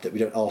bad, that we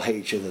don't all hate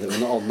each other, that we're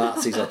not all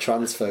Nazis or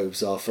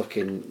transphobes or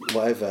fucking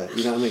whatever.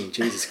 You know what I mean?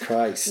 Jesus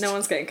Christ. No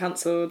one's getting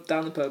cancelled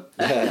down the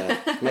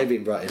pub. Maybe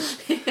in Brighton.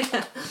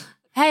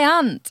 Hey,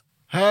 Ant.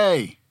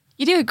 Hey.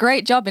 You do a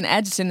great job in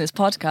editing this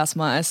podcast,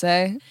 might I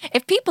say.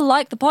 If people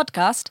like the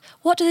podcast,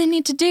 what do they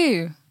need to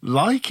do?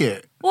 Like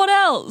it. What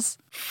else?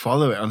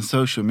 Follow it on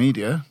social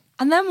media.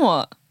 And then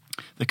what?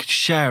 They could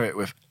share it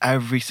with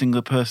every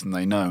single person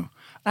they know.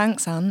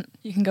 Thanks, Ant.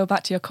 You can go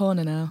back to your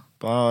corner now.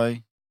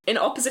 Bye. In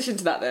opposition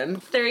to that then,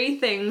 3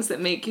 things that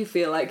make you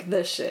feel like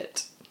the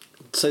shit.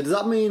 So does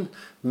that mean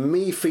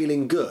me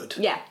feeling good?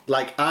 Yeah.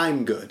 Like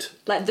I'm good?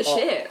 Like the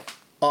shit?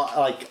 Or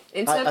like,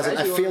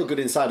 I feel want. good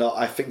inside, or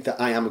I think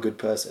that I am a good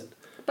person?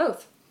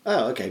 Both.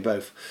 Oh, okay,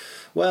 both.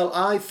 Well,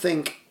 I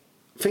think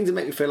things that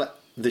make me feel like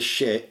the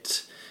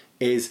shit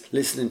is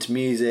listening to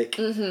music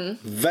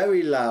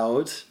very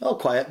loud, or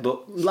quiet,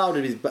 but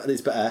louder is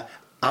better.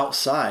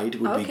 Outside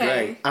would be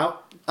great.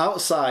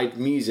 Outside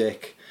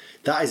music,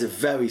 that is a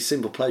very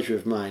simple pleasure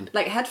of mine.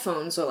 Like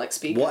headphones or like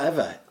speakers?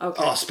 Whatever.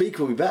 Okay. Oh,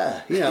 speaker would be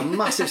better. You know,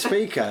 massive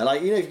speaker.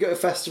 Like, you know, if you go to a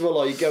festival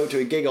or you go to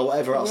a gig or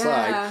whatever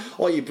outside,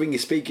 or you bring your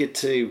speaker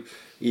to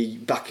your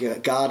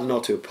backyard garden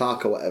or to a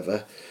park or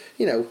whatever,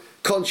 you know,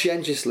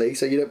 conscientiously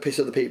so you don't piss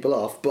other people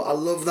off. But I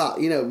love that.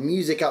 You know,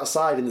 music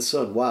outside in the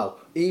sun. Wow.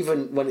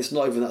 Even when it's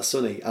not even that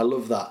sunny, I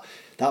love that.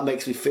 That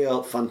makes me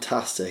feel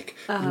fantastic.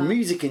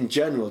 Music in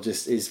general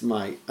just is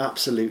my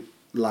absolute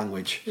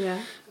language. Yeah.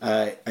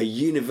 A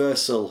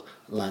universal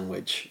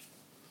language.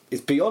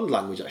 It's beyond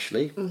language,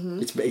 actually.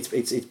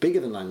 It's bigger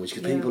than language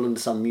because people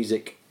understand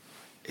music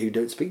who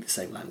don't speak the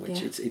same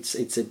language. Yeah.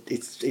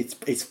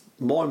 It's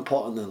more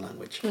important than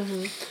language.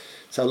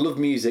 So I love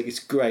music. It's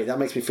great. That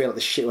makes me feel like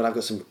the shit when I've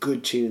got some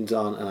good tunes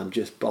on and I'm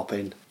just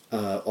bopping,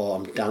 or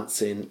I'm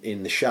dancing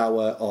in the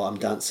shower, or I'm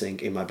dancing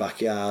in my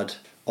backyard,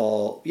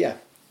 or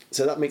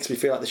So that makes me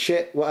feel like the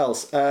shit. What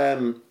else?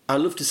 I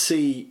love to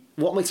see...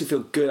 What makes me feel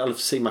good? I love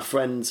to see my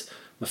friends,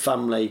 my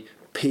family,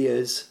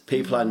 peers,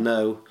 people I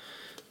know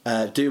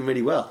doing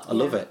really well. I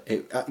love it.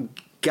 It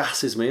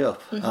gasses me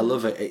up. I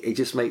love it. It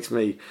just makes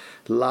me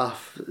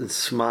laugh and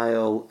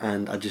smile,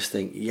 and I just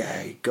think,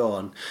 yeah, go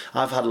on.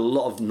 I've had a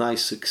lot of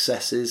nice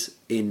successes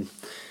in...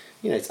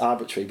 You know, it's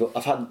arbitrary, but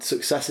I've had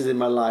successes in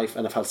my life,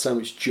 and I've had so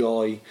much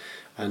joy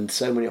and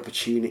so many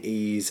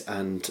opportunities,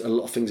 and a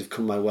lot of things have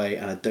come my way,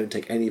 and I don't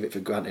take any of it for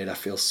granted. I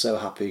feel so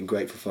happy and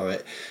grateful for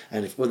it.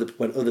 And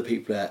when other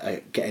people are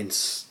getting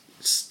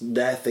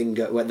their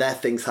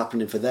things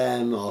happening for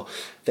them, or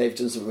they've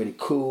done something really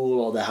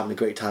cool, or they're having a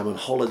great time on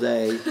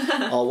holiday,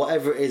 or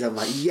whatever it is, I'm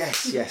like,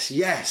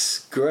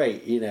 yes,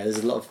 great. You know,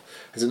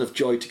 there's enough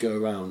joy to go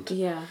around.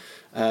 Yeah.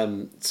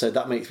 So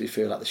that makes me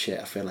feel like the shit.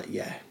 I feel like,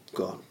 yeah,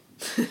 go on.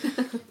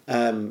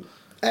 And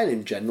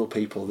in general,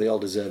 people, they all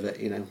deserve it.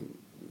 You know,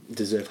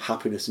 deserve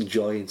happiness and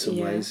joy in some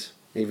ways,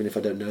 even if I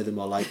don't know them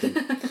or like them.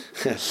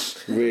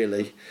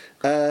 Really.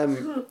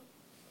 And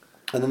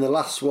then the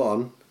last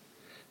one,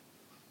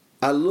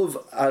 I love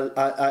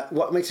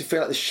what makes me feel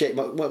like the shit,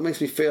 what makes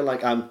me feel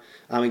like I'm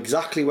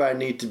exactly where I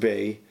need to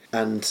be,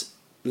 and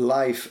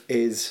life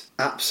is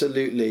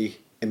absolutely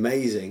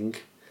amazing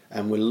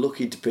and we're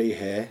lucky to be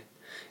here,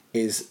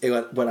 is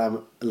when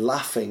I'm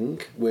laughing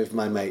with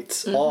my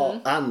mates,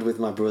 and with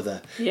my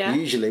brother. Yeah.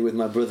 Usually with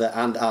my brother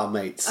and our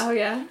mates. Oh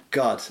yeah.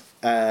 God.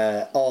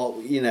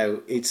 Or, you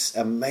know, it's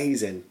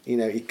amazing. You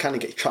know, you kind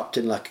of get trapped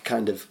in like a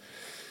kind of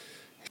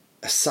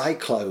a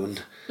cyclone,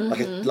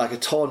 like a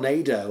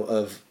tornado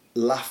of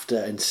laughter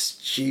and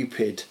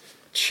stupid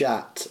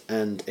chat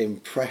and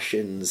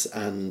impressions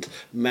and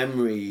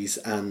memories,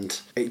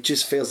 and it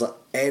just feels like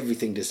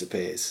everything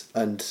disappears.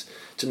 And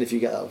I don't know if you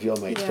get that with your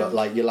mates, but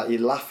like you're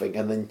laughing,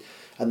 and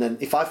then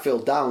if I feel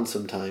down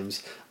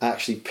sometimes, I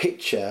actually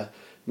picture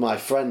my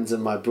friends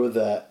and my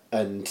brother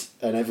and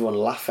everyone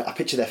laughing. I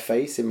picture their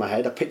face in my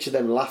head. I picture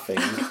them laughing,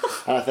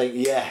 and I think,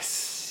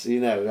 yes, you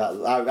know,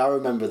 I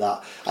remember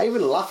that. I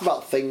even laugh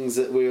about things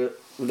that we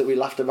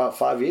laughed about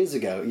 5 years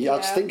ago. I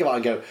just think about it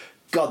and go,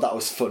 God, that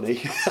was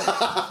funny.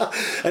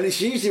 And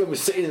it's usually when we're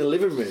sitting in the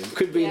living room.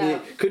 Could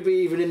be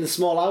even in the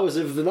small hours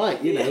of the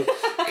night, you know.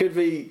 Could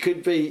be,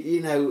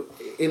 you know,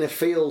 in a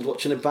field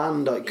watching a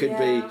band, or it could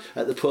be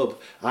at the pub.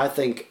 I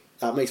think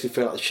that makes me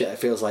feel like shit. It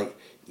feels like,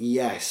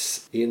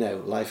 yes, you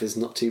know, life is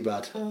not too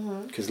bad.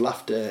 Because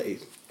laughter,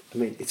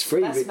 it's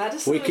free.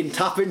 We can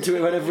tap into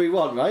it whenever we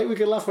want, right? We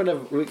can laugh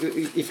whenever.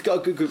 If you've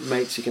got a good group of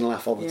mates, you can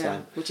laugh all the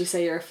time. Would you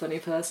say you're a funny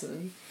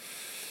person?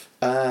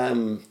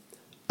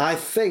 I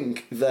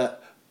think that,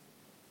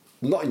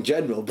 not in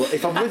general, but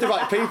if I'm with the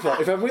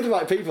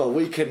right people,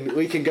 we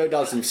can go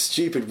down some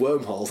stupid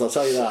wormholes. I'll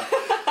tell you that.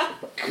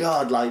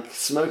 God, like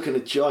smoking a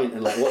joint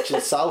and like watching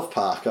South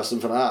Park or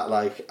something like that.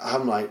 Like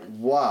I'm like,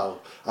 wow,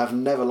 I've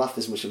never laughed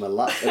this much in my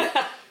life. And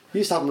it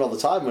used to happen all the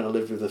time when I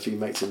lived with a few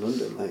mates in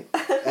London. Like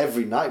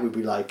every night we'd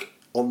be like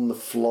on the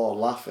floor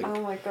laughing.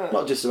 Oh my God!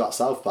 Not just about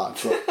South Park,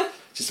 but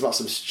just about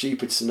some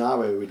stupid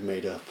scenario we'd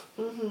made up.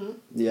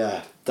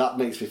 Yeah, that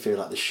makes me feel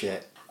like the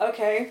shit.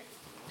 Okay.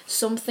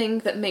 Something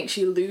that makes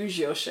you lose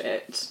your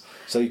shit.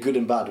 So you're good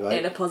and bad, right?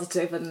 In a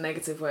positive and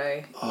negative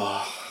way.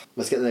 Oh,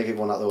 let's get the negative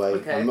one out of the way.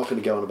 Okay. I'm not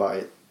going to go on about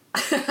it.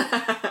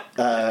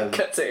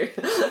 Cut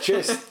to.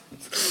 Just,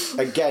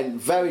 again,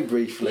 very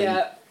briefly,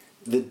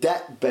 the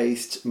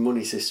debt-based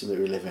money system that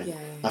we live in. Yeah.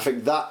 I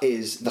think that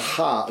is the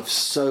heart of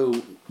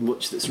so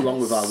much that's wrong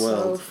with our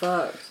world. So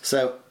fucked.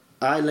 So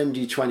I lend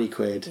you 20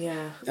 quid,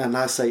 and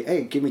I say,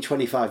 hey, give me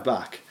 25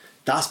 back.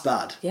 That's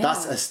bad. Yeah.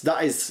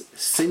 That is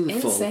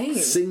sinful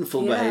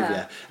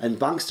behaviour. And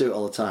banks do it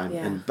all the time.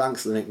 Yeah. And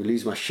banks make me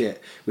lose my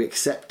shit. We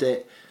accept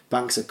it.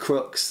 banks are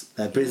crooks,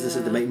 they're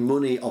businesses, they make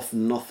money off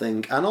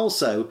nothing. And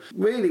also,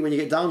 really, when you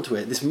get down to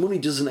it, this money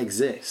doesn't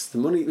exist. The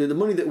money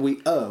that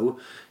we owe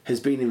has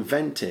been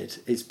invented.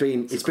 It's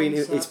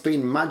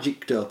been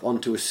magicked up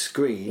onto a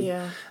screen.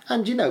 Yeah.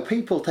 And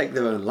people take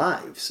their own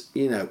lives.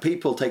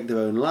 People take their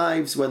own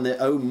lives when they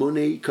owe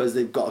money because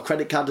they've got a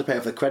credit card to pay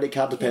off a credit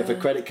card to pay off a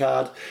credit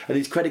card, and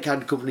these credit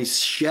card companies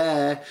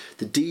share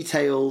the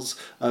details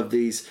of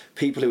these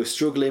people who are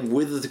struggling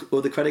with the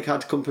other credit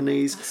card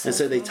companies, and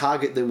so they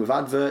target them with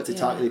adverts.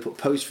 They put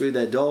posts through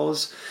their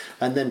doors,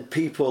 and then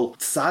people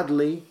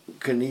sadly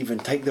can even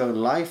take their own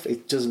life.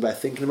 It doesn't bear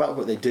thinking about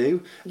what they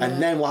do,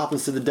 and then what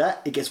happens to the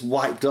debt? It gets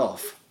wiped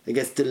off. It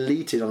gets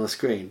deleted on the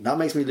screen. That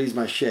makes me lose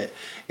my shit.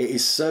 It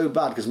is so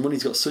bad because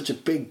money's got such a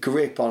big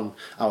grip on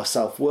our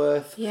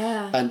self-worth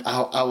and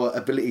our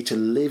ability to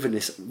live in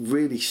this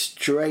really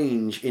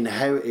strange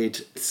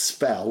inherited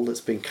spell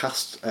that's been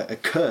cast, a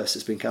curse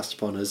that's been cast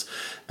upon us.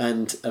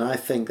 And I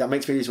think that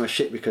makes me lose my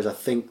shit because I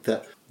think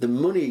that the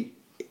money,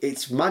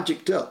 it's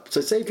magicked up.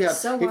 So say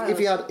if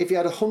you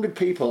had 100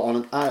 people on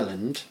an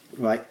island,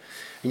 right,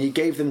 and you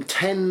gave them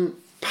 £10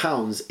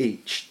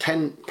 each,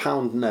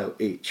 £10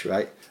 note each,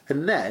 right?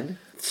 And then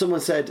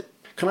someone said,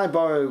 can I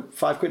borrow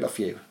 £5 off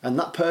you? And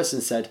that person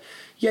said,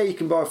 yeah, you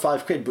can borrow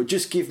 £5, but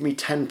just give me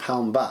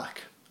 £10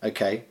 back.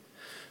 Okay?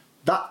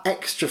 That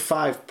extra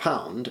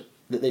 £5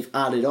 that they've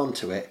added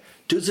onto it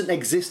doesn't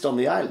exist on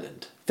the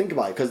island. Think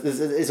about it, because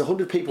there's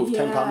 100 people with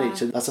 £10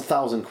 each, and that's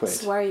 £1,000.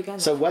 So where are you going?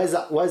 So where's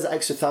that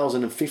extra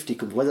 1,050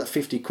 come from? Where's that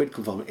 £50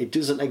 come from? It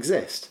doesn't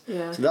exist.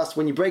 Yeah. So that's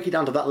when you break it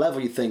down to that level.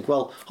 You think,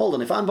 well, hold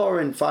on. If I'm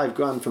borrowing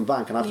 £5,000 from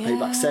bank and I have to pay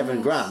back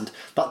 £7,000,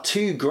 that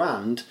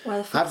 £2,000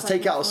 I have to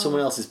take out of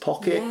someone else's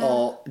pocket,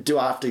 or do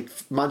I have to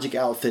magic it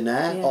out of thin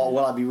air, or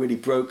will I be really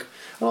broke?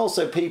 And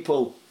also,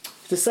 people.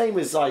 The same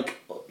as like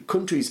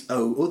countries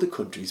owe other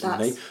countries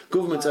money,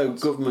 governments owe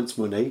governments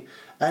money,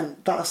 and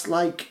that's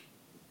like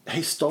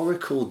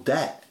historical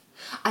debt.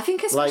 I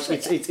think especially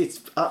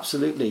it's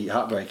absolutely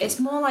heartbreaking. It's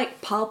more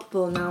like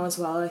palpable now as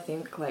well. I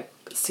think like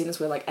seeing as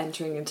we're like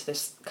entering into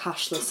this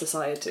cashless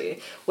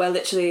society where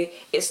literally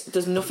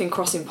there's nothing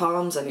crossing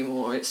palms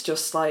anymore. It's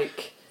just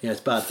like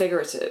it's bad,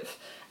 figurative.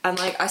 And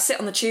like I sit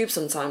on the tube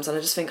sometimes and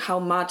I just think how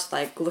mad,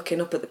 like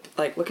looking at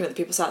the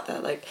people sat there,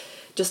 like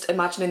just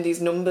imagining these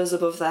numbers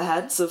above their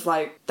heads of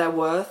like their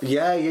worth.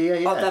 Yeah.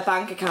 Of their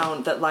bank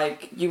account, that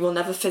like you will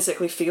never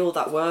physically feel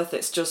that worth.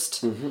 It's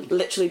just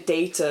literally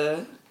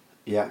data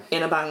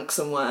in a bank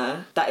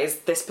somewhere that is,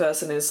 this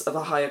person is of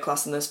a higher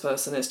class than this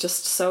person. It's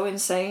just so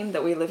insane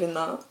that we live in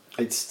that.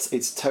 It's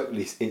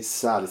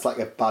sad. It's like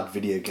a bad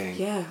video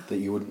game that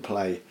you wouldn't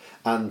play.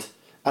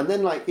 And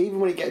then, like, even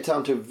when you get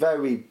down to a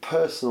very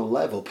personal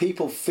level,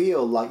 people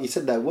feel, like you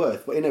said, their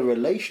worth. But in a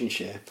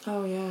relationship,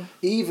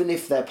 even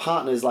if their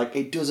partner's like,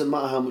 it doesn't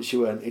matter how much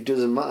you earn, it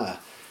doesn't matter.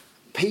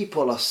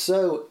 People are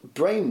so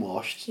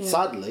brainwashed,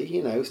 sadly,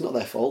 it's not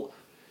their fault,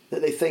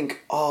 that they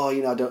think,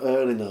 I don't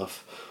earn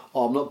enough.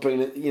 Or I'm not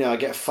bringing it, I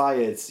get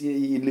fired,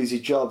 you lose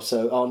your job,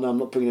 so, no, I'm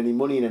not bringing any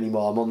money in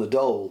anymore, I'm on the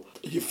dole.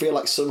 You feel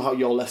like somehow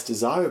you're less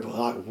desirable.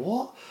 Like,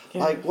 what?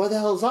 Yeah. Like, where the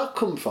hell does that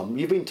come from?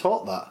 You've been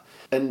taught that.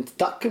 And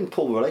that can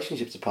pull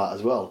relationships apart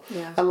as well.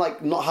 Yeah. And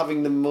like not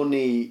having the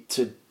money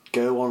to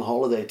go on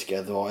holiday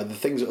together, or the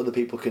things that other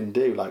people can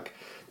do, like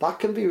that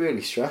can be really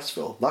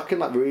stressful. That can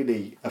like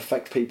really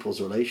affect people's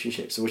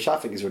relationships, which I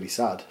think is really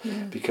sad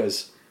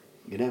because,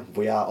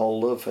 we are all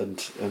love and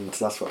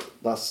that's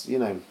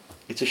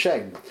it's a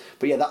shame.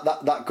 But yeah,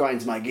 that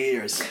grinds my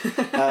gears.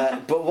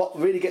 But what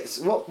really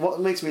what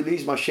makes me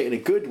lose my shit in a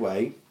good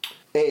way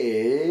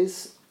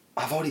is,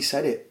 I've already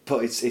said it,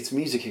 but it's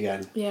music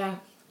again. Yeah.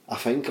 I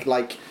think,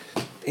 like,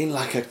 in,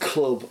 like, a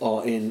club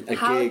or in a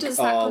How gig does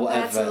that or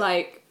compare whatever. to,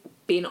 like,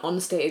 being on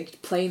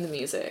stage playing the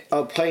music?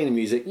 Oh, playing the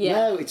music?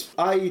 Yeah. No,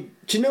 do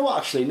you know what,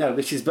 actually? No,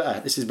 this is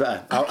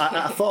better.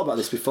 I thought about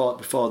this before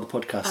the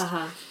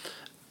podcast.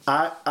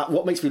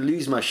 What makes me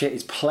lose my shit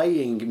is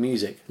playing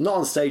music. Not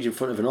on stage in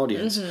front of an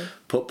audience,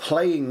 but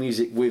playing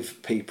music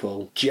with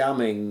people,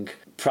 jamming,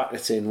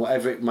 practicing,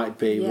 whatever it might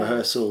be,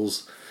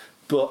 rehearsals.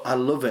 But I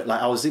love it.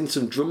 Like, I was in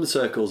some drum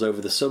circles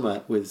over the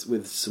summer with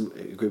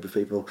a group of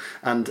people,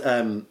 and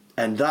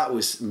that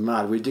was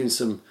mad. We were doing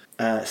some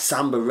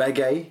samba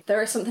reggae.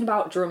 There is something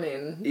about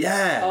drumming.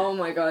 Yeah. Oh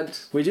my god.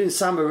 We were doing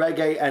samba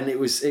reggae, and it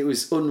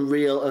was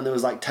unreal. And there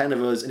was like 10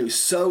 of us, and it was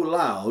so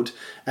loud.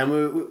 And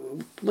we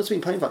must have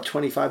been playing for like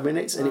 25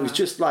 minutes, and it was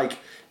just like,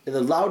 the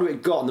louder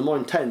it got, and the more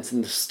intense,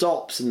 and the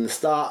stops and the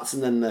starts,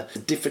 and then the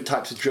different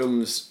types of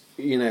drums.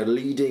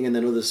 Leading and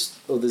then others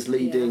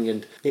leading,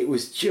 and it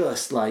was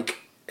just like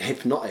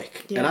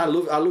hypnotic. And I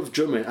love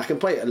drumming. I can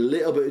play a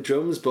little bit of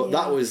drums, but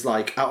that was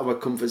like out of my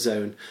comfort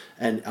zone,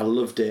 and I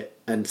loved it.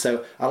 And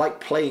so I like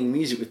playing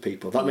music with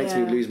people. That makes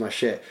me lose my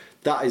shit.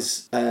 That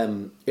is,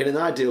 in an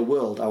ideal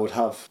world, I would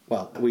have.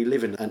 Well, we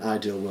live in an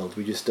ideal world.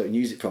 We just don't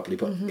use it properly.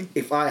 But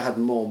if I had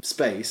more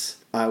space,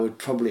 I would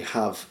probably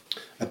have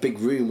a big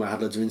room where I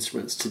had loads of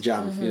instruments to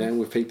jam, you know,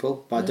 with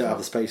people. But I don't have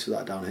the space for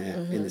that down here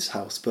in this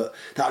house. But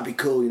that would be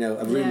cool, you know,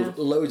 a room with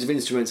loads of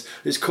instruments.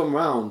 Just come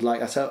round,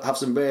 like I said, have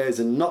some beers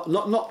and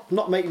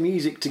not make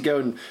music to go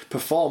and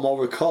perform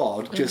or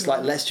record. Just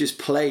like, let's just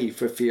play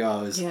for a few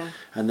hours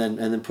and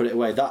then put it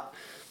away.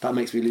 That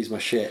makes me lose my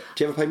shit.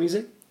 Do you ever play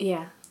music?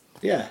 Yeah.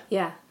 Yeah.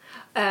 Yeah.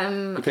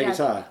 You play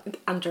guitar?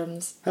 And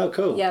drums. Oh,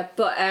 cool. Yeah,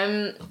 but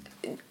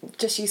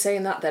just you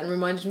saying that then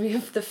reminded me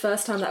of the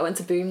first time that I went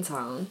to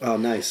Boomtown. Oh,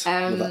 nice.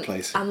 Love that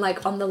place. And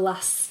like on the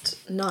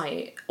last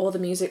night, all the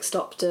music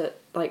stopped at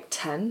like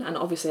 10, and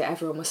obviously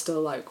everyone was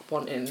still like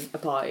wanting a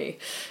party.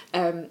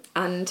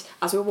 And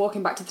as we were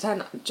walking back to the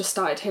tent, I just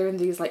started hearing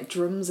these like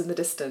drums in the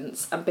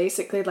distance, and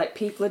basically like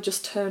people had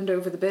just turned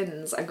over the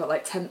bins and got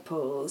like tent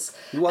poles.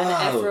 Wow. And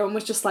everyone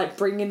was just like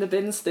bringing the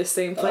bins to this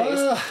same place.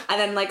 And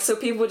then like, so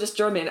people were just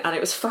drumming, and it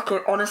was fucking,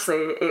 honestly,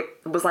 it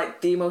was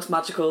like the most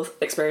magical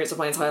experience of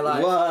my entire life.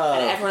 Wow.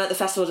 And everyone at the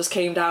festival just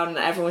came down and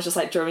everyone was just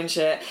like drumming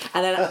shit.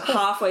 And then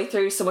halfway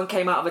through, someone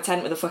came out of a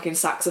tent with a fucking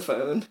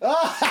saxophone.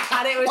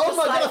 And it was oh just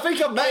my like, god, I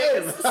think I've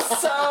met him!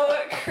 so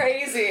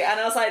crazy. And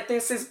I was like,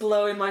 this is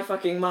blowing my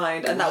fucking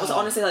mind. And that was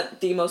honestly like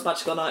the most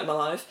magical night of my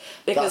life,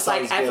 because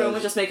like everyone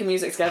was just making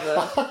music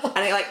together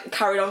and it like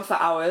carried on for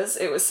hours.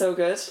 It was so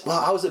good. Well,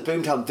 I was at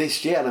Boomtown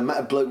this year and I met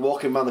a bloke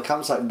walking around the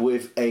campsite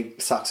with a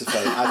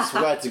saxophone. I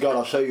swear to God,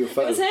 I'll show you a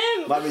photo. It was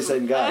him. Might be the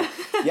same guy.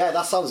 Yeah,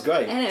 that sounds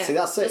great. See,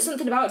 that's it. There's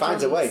something about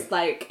Finds drums, a way.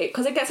 like,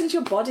 because it gets into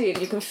your body and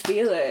you can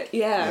feel it.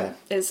 Yeah.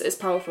 It's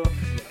powerful.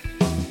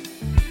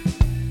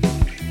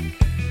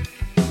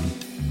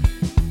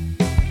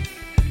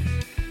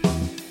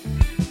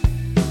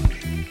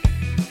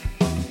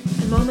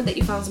 The moment that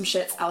you found some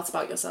shit out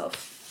about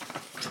yourself.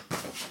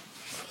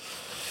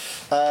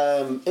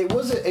 It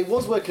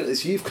was working at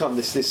this youth camp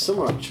this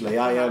summer actually.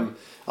 I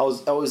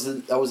was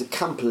a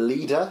camp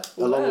leader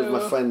along with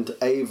my friend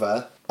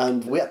Ava,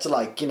 and we had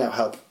to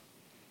help.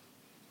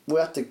 We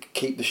had to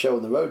keep the show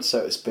on the road,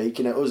 so to speak.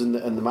 You know, us and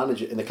the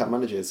manager and the camp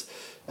managers,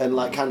 and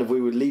like kind of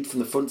we would lead from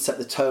the front, set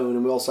the tone,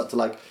 and we also had to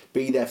like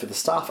be there for the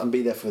staff and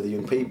be there for the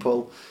young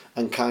people,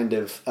 and kind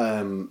of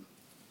and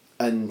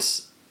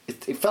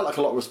it felt like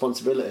a lot of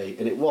responsibility,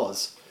 and it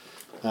was.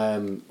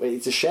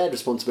 It's a shared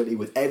responsibility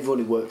with everyone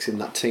who works in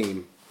that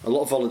team. A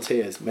lot of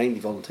volunteers, mainly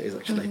volunteers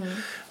actually.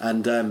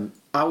 And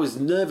I was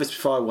nervous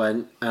before I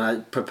went, and I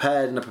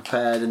prepared,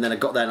 and then I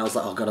got there and I was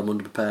like, oh god, I'm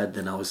underprepared.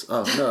 Then I was,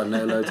 oh no,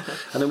 loads.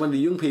 And then when the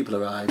young people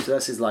arrived, so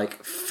this is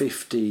like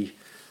 50,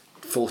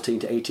 14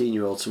 to 18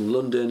 year olds from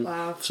London,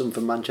 some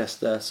from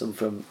Manchester, some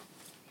from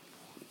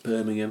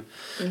Birmingham,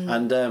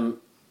 and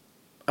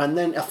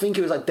then I think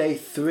it was like day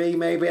 3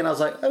 maybe, and I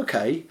was like,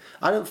 okay,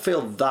 I don't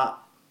feel that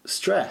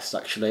stressed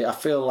actually. I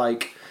feel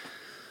like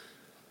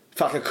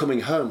I'm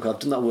coming home, because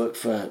I've done that work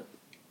for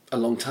a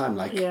long time,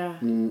 like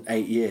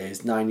 8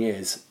 years, 9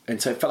 years,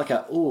 and so it felt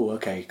like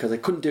okay, because I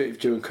couldn't do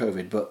it during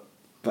COVID, but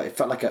it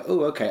felt like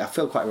okay, I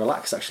feel quite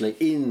relaxed actually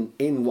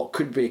in what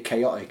could be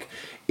chaotic.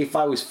 If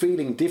I was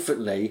feeling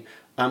differently,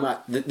 I'm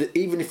at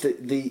even if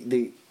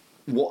the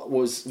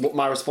what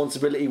my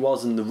responsibility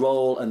was and the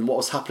role and what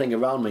was happening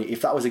around me,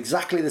 if that was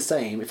exactly the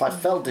same, if I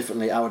felt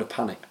differently, I would have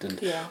panicked and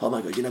oh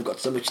my god, I've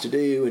got so much to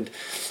do, and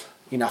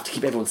I have to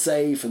keep everyone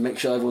safe and make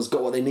sure everyone's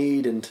got what they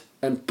need,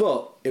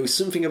 but it was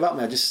something about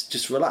me. I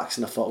just relaxed,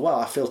 and I thought, wow,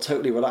 I feel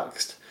totally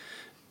relaxed,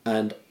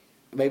 and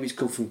maybe it's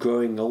come from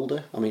growing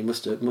older. I mean,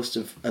 must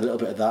have a little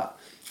bit of that,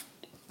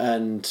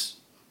 and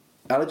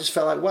I just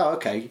felt like, wow,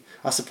 okay,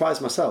 I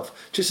surprised myself.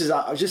 Just as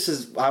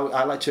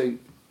I like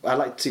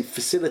to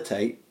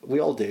facilitate. We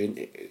all do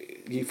in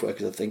youth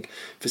workers, I think,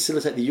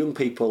 facilitate the young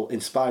people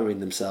inspiring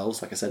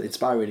themselves, like I said,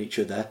 inspiring each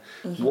other.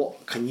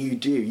 What can you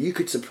do? You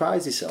could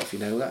surprise yourself,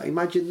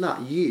 imagine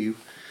that you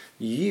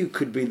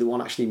could be the one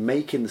actually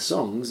making the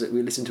songs that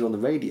we listen to on the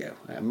radio.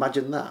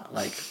 Imagine that.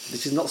 Like,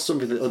 this is not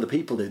something that other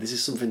people do, this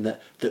is something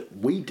that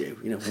we do,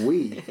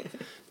 we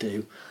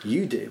do,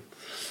 you do.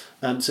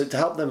 So to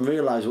help them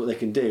realise what they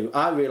can do,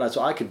 I realised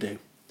what I could do,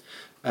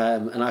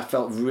 and I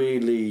felt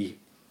really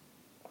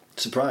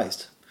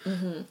surprised.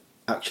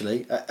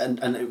 Actually,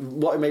 and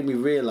what it made me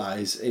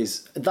realise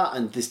is that,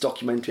 and this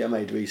documentary I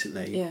made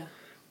recently,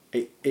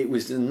 it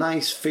was a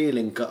nice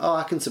feeling.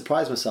 I can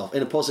surprise myself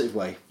in a positive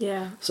way.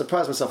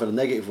 Surprise myself in a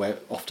negative way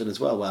often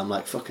as well, where I'm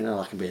like, fucking hell,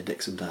 I can be a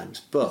dick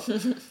sometimes, but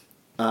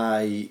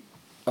I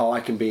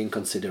can be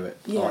inconsiderate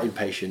or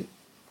impatient.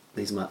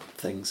 These are my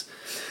things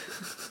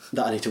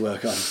that I need to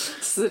work on.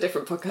 This is a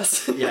different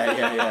podcast.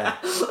 yeah.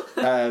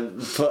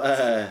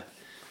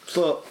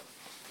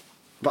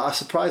 But I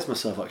surprised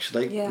myself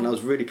actually, and I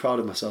was really proud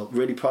of myself,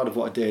 really proud of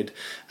what I did,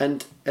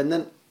 and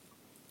then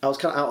I was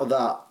kind of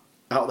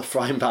out of the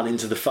frying pan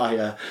into the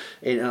fire,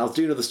 and I was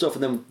doing other stuff.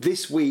 And then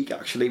this week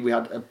actually we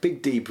had a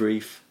big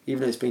debrief,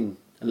 even though it's been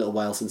a little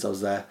while since I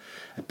was there,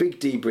 a big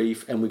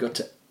debrief, and we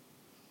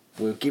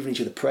were giving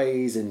each other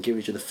praise and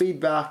giving each other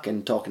feedback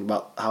and talking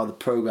about how the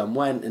programme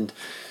went and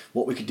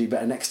what we could do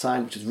better next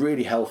time, which was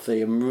really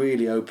healthy and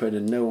really open,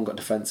 and no one got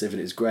defensive,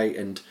 and it was great.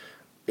 And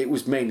it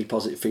was mainly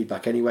positive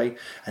feedback anyway.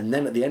 And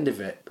then at the end of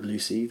it,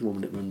 Lucy, the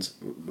woman that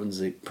runs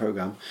the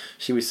programme,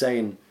 she was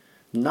saying,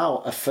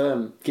 now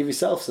give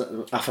yourself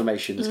some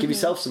affirmations, give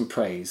yourself some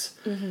praise.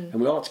 And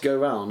we ought to go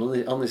around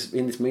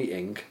in this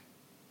meeting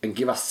and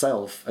give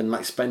ourselves and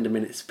like spend a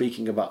minute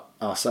speaking about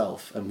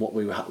ourselves and what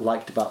we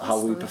liked about how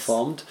we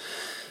performed.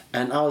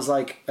 And I was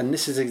like, and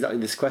this is exactly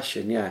this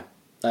question,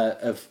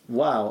 of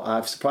wow,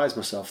 I've surprised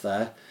myself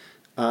there.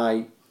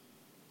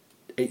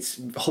 It's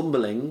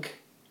humbling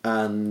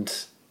and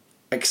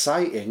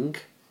exciting,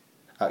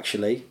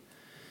 actually,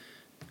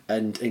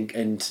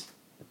 and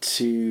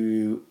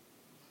to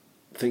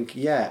think,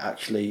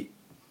 actually,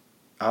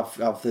 I've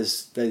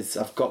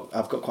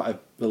got quite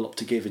a lot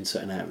to give in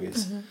certain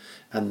areas,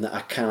 and that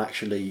I can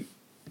actually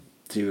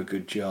do a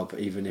good job,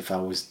 even if I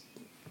was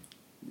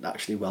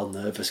actually well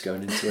nervous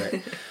going into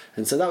it.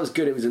 And so that was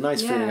good. It was a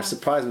nice feeling. I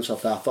surprised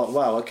myself there. I thought,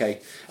 wow,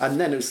 okay. And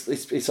then it's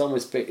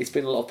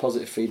been a lot of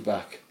positive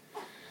feedback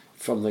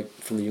from the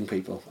young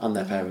people and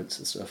their parents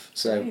and stuff.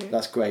 So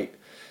that's great.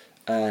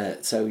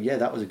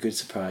 That was a good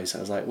surprise. I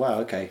was like, wow,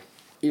 okay.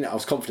 I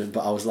was confident,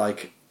 but I was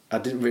like, I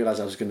didn't realise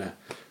I was going to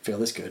feel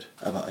this good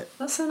about it.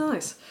 That's so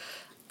nice.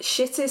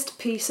 Shittest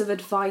piece of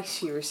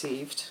advice you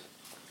received?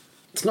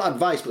 It's not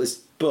advice,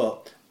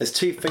 but there's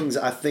two things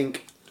that I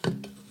think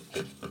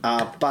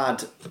are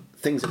bad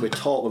things that we're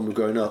taught when we're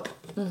growing up,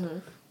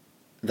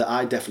 that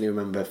I definitely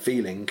remember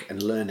feeling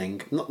and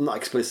learning, not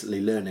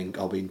explicitly learning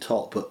or being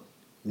taught, but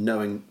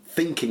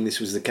thinking this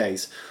was the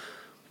case.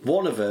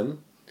 One of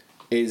them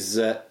is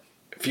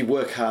if you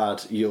work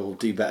hard, you'll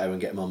do better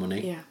and get more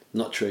money. Yeah.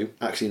 Not true.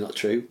 Actually not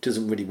true. It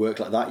doesn't really work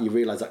like that. You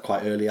realise that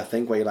quite early, I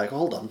think, where you're like,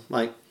 hold on,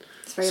 like...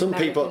 It's very some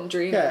American people,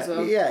 dream as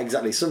well. Yeah,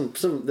 exactly. Some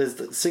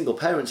there's single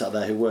parents out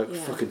there who work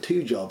fucking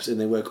 2 jobs and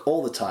they work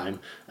all the time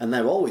and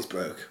they're always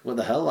broke. What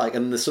the hell? Like,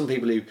 and there's some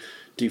people who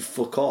do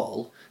fuck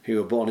all who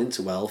are born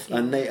into wealth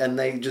and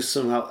they just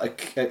somehow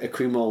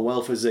accrue more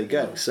wealth as they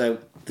go. So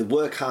the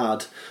work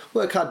hard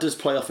does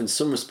play off in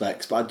some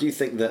respects, but I do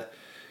think that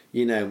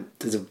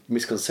there's a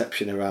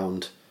misconception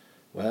around,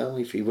 well,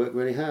 if you work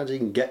really hard, you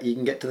can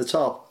get to the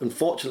top.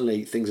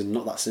 Unfortunately, things are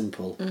not that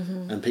simple,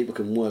 and people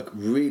can work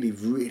really,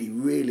 really,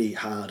 really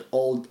hard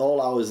all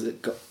the hours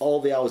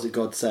that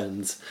God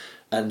sends,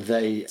 and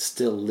they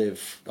still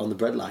live on the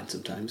breadline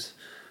sometimes,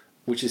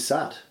 which is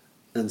sad.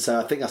 And so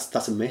I think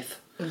that's a myth.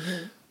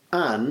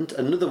 And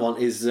another one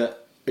is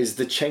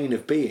the chain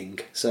of being.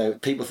 So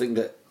people think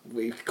that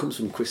it comes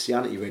from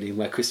Christianity, really,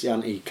 where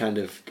Christianity kind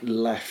of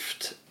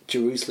left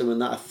Jerusalem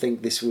and that. I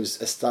think this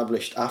was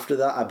established after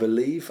that, I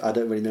believe. I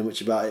don't really know much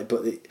about it,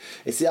 but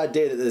it's the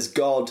idea that there's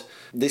God.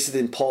 This is the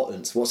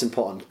importance. What's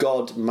important?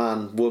 God,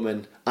 man,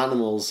 woman,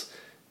 animals,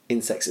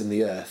 insects in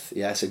the earth.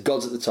 Yeah, so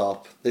God's at the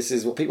top. This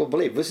is what people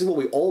believe. This is what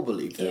we all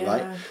believe, though,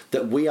 right?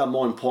 That we are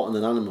more important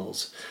than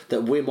animals.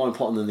 That we're more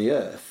important than the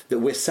earth. That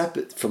we're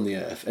separate from the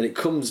earth. And it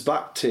comes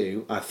back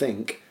to, I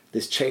think,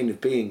 this chain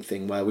of being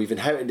thing where we've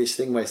inherited this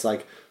thing where it's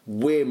like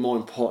we're more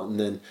important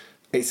than...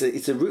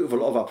 It's a root of a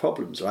lot of our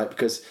problems, right?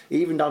 Because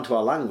even down to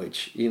our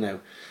language, my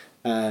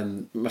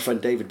friend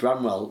David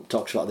Bramwell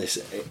talks about this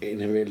in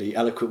a really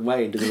eloquent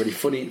way and does a really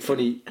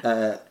funny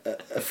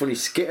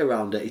skit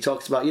around it. He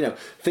talks about,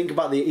 think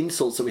about the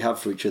insults that we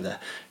have for each other.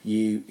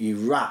 You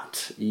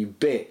rat, you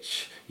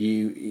bitch,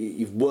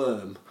 you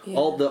worm,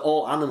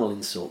 all animal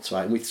insults,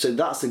 right? And so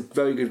that's a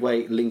very good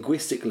way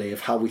linguistically of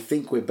how we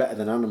think we're better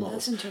than animals.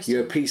 That's interesting.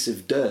 You're a piece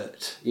of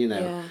dirt,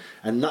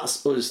 and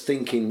that's us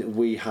thinking that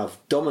we have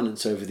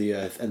dominance over the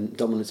earth and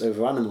dominance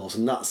over animals,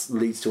 and that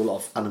leads to a lot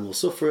of animal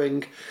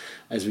suffering,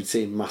 as we'd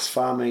see in mass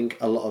farming,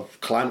 a lot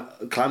of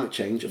climate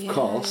change, of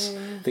course,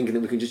 thinking that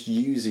we can just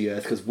use the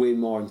earth because we're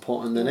more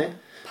important than it.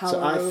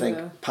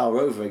 Think power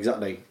over,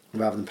 exactly,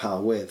 rather than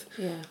power with.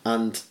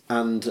 And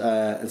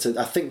so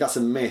I think that's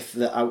a myth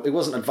that it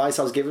wasn't advice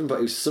I was given, but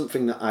it was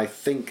something that I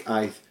think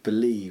I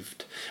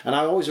believed. And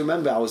I always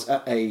remember I was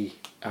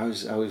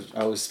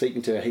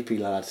speaking to a hippie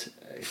lad,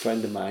 a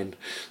friend of mine,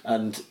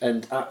 and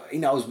I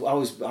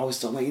was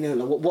talking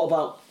about, what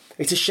about...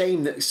 It's a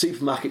shame that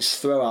supermarkets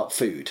throw out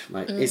food,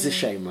 right? It's a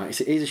shame,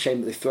 right? It is a shame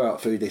that they throw out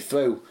food. They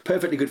throw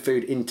perfectly good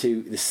food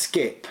into the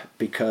skip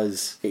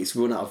because it's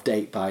run out of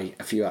date by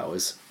a few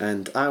hours.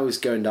 And I was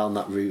going down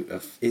that route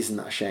of, isn't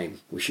that a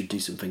shame? We should do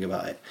something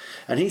about it.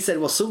 And he said,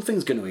 well,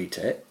 something's going to eat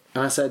it.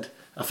 And I said,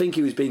 I think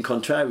he was being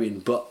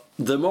contrarian, but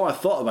the more I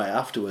thought about it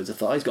afterwards, I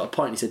thought, he's got a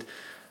point. He said,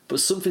 but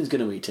something's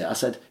going to eat it. I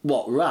said,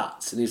 what,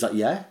 rats? And he was like,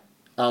 yeah.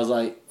 I was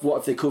like, what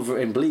if they cover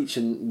it in bleach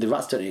and the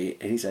rats don't eat it?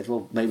 And he said,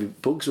 well, maybe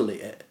bugs will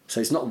eat it. So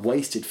it's not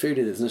wasted food.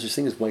 There's no such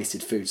thing as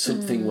wasted food.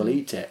 Something will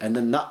eat it. And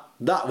then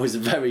that was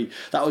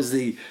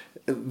the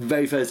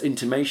very first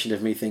intimation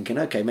of me thinking,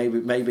 okay,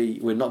 maybe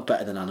we're not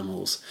better than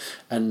animals.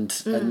 And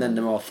then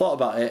the more I thought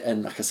about it,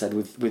 and like I said,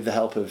 with the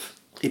help of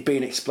it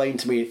being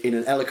explained to me in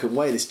an eloquent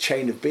way, this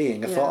chain of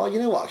being, I thought, you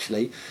know what,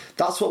 actually,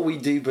 that's what we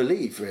do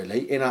believe,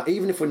 really.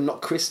 Even if we're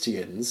not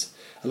Christians,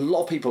 a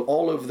lot of people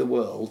all over the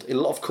world, in a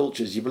lot of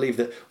cultures, you believe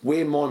that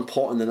we're more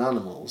important than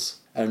animals,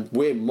 and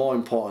we're more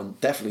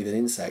important, definitely, than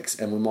insects,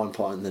 and we're more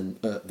important than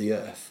the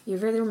earth. You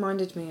really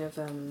reminded me of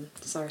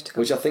sorry to go.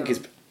 Which I think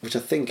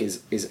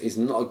is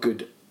not a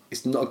good.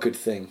 It's not a good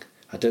thing.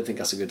 I don't think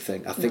that's a good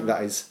thing. I think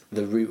that is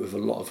the root of a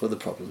lot of other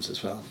problems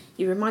as well.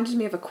 You reminded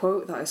me of a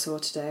quote that I saw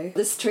today.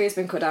 This tree has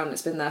been cut down,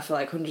 it's been there for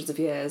like hundreds of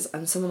years,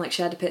 and someone like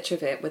shared a picture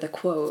of it with a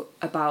quote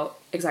about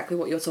exactly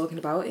what you're talking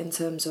about in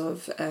terms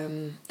of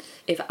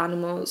if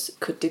animals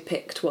could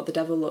depict what the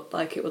devil looked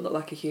like, it would look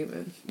like a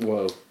human.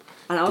 Whoa.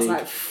 And I was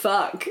like,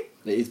 fuck.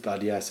 It is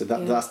bad, yeah. So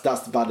that's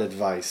the bad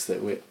advice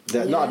that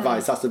not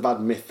advice. That's the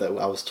bad myth that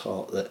I was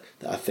taught that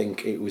I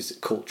think it was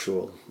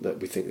cultural that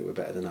we think that we're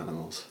better than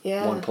animals,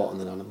 more important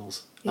than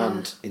animals,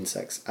 and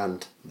insects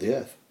and the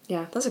earth.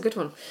 Yeah, that's a good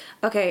one.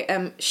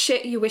 Okay,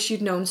 shit you wish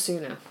you'd known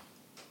sooner.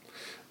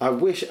 I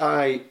wish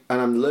and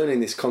I'm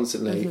learning this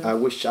constantly. Mm-hmm. I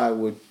wish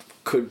I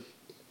could.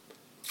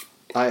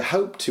 I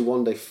hope to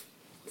one day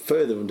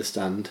further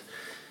understand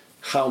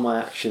how my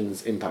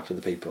actions impact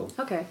other people.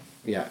 Okay.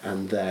 Yeah,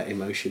 and their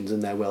emotions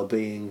and their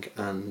well-being,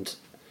 and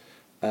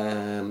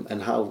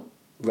how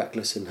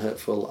reckless and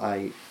hurtful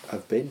I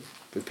have been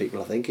with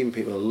people I think, even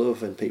people I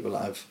love and people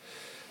that I've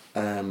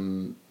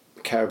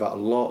care about a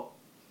lot.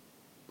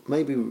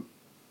 Maybe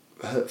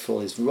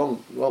hurtful is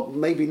wrong. Well,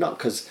 maybe not,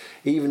 because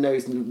even though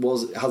it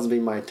hasn't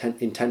been my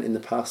intent in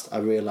the past, I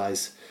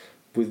realise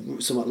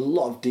with a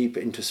lot of deeper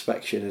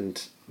introspection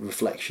and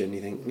reflection, you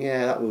think,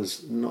 yeah, that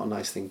was not a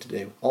nice thing to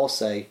do or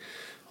say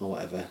or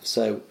whatever.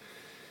 So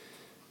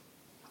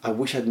I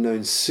wish I'd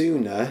known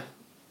sooner,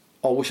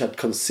 or wish I'd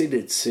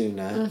considered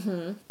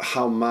sooner,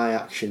 how my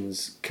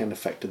actions can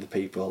affect other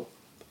people,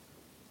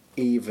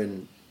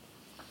 even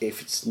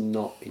if it's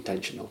not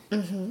intentional.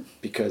 Mm-hmm.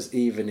 Because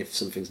even if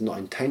something's not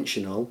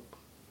intentional,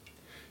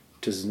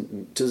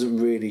 doesn't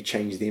really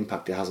change the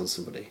impact it has on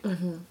somebody.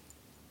 Mm-hmm.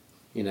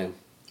 You know.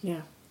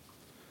 Yeah.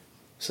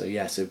 So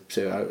yeah,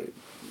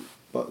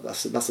 but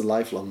that's a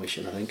lifelong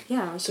mission, I think.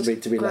 Yeah,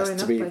 to be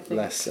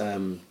less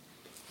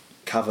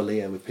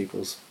cavalier with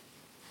people's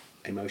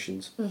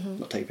emotions,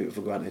 not take people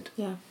for granted.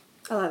 Yeah,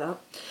 I like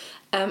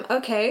that.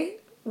 Okay,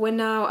 we're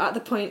now at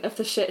the point of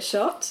the shit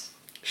shot.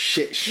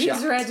 Shit shot.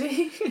 He's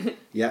ready.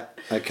 Yeah,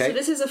 okay. So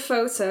this is a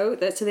photo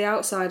that to the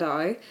outside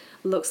eye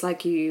looks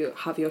like you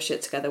have your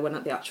shit together when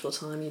at the actual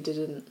time you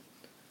didn't.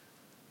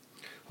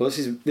 Well, this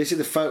is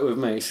the photo of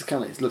me.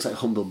 It looks like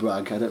humble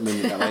brag. I don't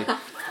mean it that way.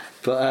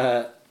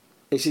 But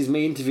this is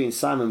me interviewing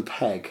Simon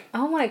Pegg.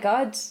 Oh my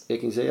god. You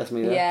can see that's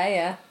me there.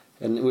 Yeah.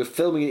 And we're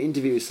filming an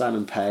interview with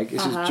Simon Pegg.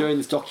 This is during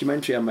this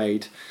documentary I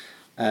made,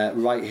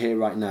 Right Here,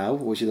 Right Now,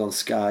 which is on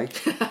Sky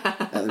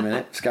at the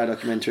minute. Sky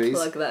Documentaries.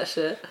 Plug that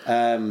shit.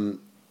 And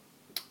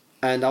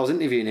I was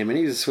interviewing him, and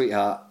he was a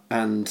sweetheart.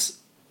 And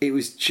it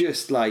was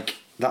just like,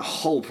 that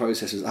whole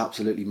process was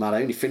absolutely mad.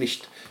 I only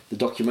finished the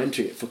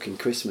documentary at fucking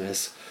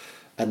Christmas,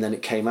 and then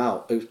it came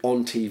out. It was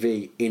on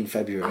TV in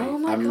February. Oh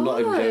my God. I'm not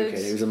even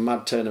joking. It was a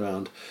mad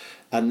turnaround.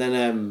 And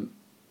then,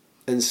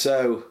 and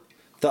so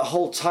that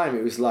whole time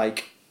it was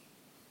like,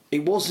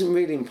 it wasn't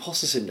really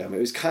imposter syndrome. It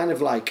was kind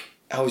of like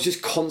I was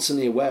just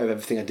constantly aware of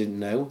everything I didn't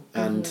know,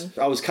 and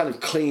I was kind of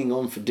clinging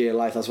on for dear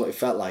life. That's what it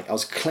felt like. I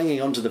was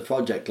clinging on to the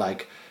project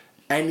like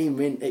any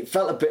minute. It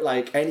felt a bit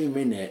like any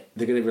minute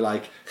they're going to be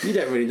like, "You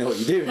don't really know what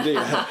you're doing, do you?"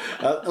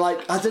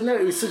 Like, I don't know.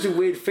 It was such a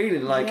weird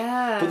feeling. Like,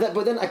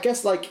 but then I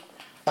guess like.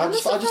 I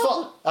just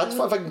thought if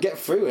I can get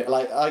through it.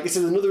 Like this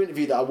is another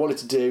interview that I wanted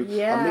to do.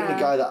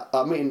 Yeah.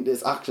 I'm meeting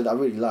this actor that I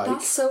really like.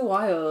 That's so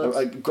wild.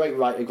 A great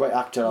writer, a great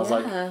actor. And I was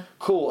like,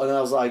 cool. And then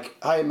I was like,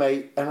 hi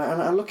mate. And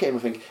I look at him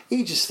and think,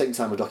 he just thinks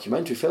I'm a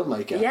documentary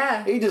filmmaker.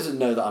 Yeah. He doesn't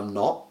know that I'm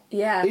not.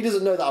 Yeah. He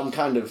doesn't know that I'm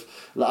kind of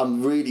like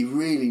I'm really,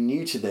 really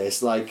new to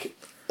this. Like,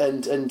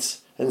 and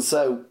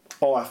so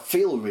I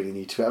feel really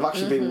new to it. I've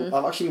actually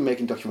been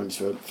making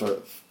documentaries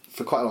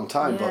for quite a long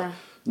time, but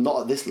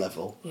not at this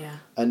level. Yeah.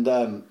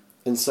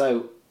 And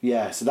so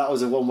that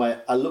was the one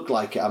where I look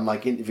like it. I'm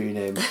like interviewing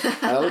him, and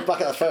I look back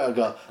at the photo and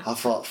go, I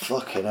thought,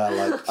 fucking hell,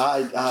 like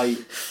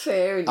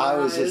Very nice. I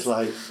was just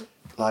like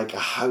I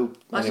hope.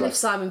 Imagine if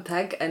Simon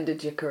Pegg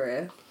ended your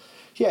career.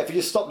 Yeah, if you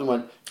just stopped and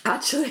went,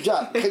 actually,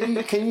 Jack,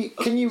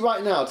 can you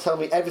right now tell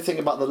me everything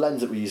about the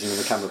lens that we're using in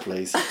the camera,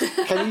 please?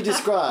 Can you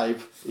describe?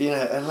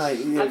 And like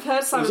I've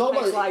heard Simon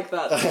Pegg like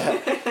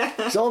that.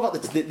 It's all about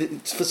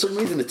for some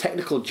reason the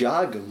technical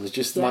jargon was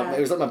just it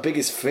was like my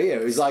biggest fear.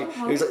 It was like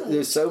there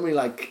was so many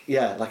like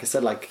I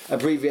said, like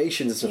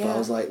abbreviations and stuff. I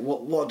was like,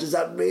 what does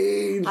that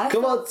mean?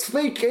 Come on,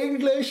 speak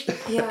English.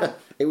 Yeah.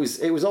 It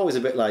was always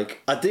a bit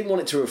like I didn't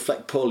want it to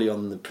reflect poorly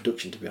on the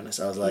production, to be honest.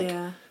 I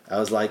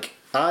was like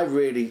I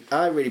really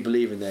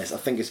believe in this. I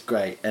think it's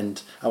great,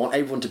 and I want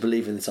everyone to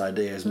believe in this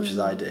idea as much as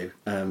I do.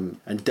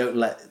 And don't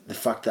let the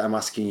fact that I'm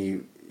asking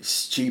you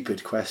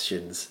stupid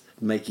questions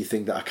make you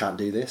think that I can't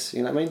do this.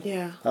 You know what I mean?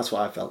 Yeah. That's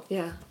what I felt.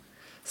 Yeah.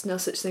 There's no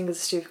such thing as a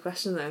stupid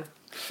question, though.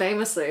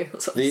 Famously,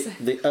 that's what they say.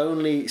 The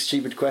only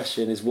stupid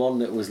question is one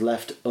that was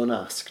left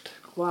unasked.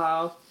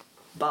 Wow.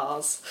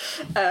 Bars.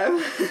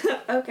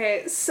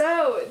 Okay,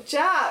 so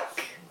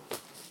Jack,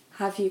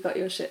 Have you got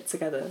your shit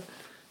together?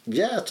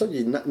 Yeah, I told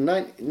you, what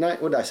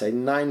did I say?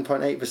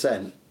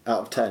 9.8% out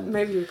of 10.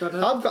 Maybe you've got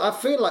it. I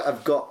feel like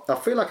I've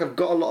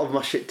got a lot of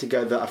my shit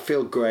together. I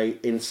feel great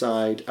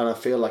inside, and I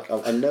feel like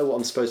I know what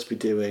I'm supposed to be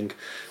doing.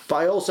 But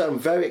I also am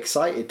very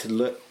excited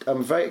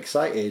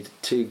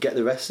to get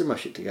the rest of my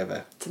shit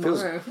together.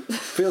 Tomorrow.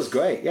 Feels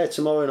great. Yeah,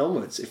 tomorrow and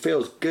onwards. It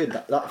feels good.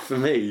 That for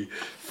me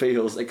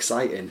feels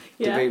exciting.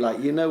 To be like,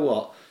 you know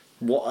what?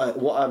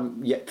 What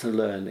I'm yet to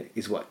learn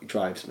is what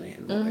drives me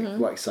and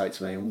what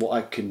excites me, and what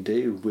I can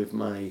do with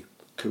my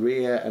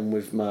career and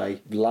with my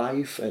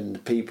life and the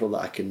people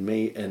that I can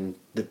meet and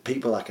the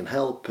people I can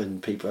help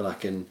and people I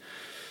can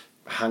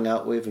hang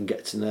out with and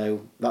get to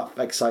know. That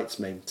excites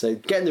me. So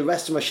getting the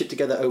rest of my shit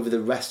together over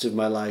the rest of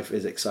my life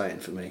is exciting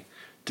for me.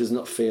 Does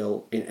not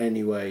feel in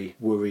any way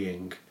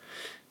worrying.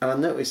 And I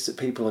noticed that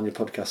people on your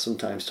podcast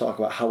sometimes talk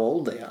about how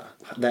old they are.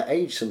 Their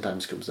age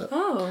sometimes comes up.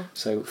 Oh.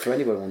 So for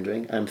anyone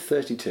wondering, I'm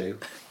 32,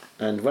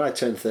 and when I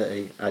turned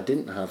 30, I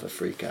didn't have a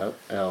freak out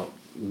or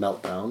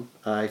meltdown.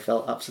 I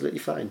felt absolutely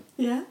fine.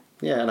 Yeah?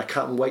 Yeah, and I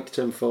can't wait to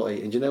turn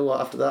 40. And you know what?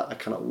 After that, I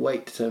cannot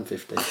wait to turn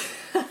 50.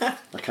 I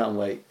can't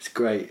wait. It's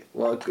great.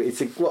 What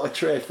a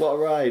trip. What a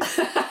ride.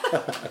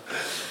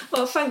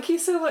 Well, thank you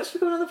so much for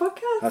coming on the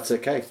podcast. That's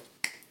okay.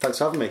 Thanks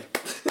for having me.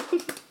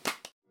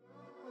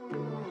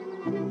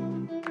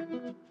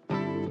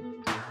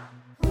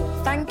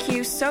 Thank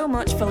you so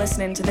much for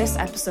listening to this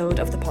episode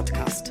of the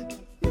podcast.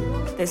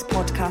 This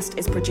podcast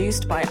is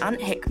produced by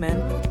Ant Hickman.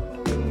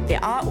 The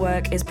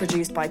artwork is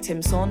produced by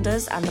Tim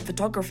Saunders and the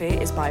photography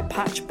is by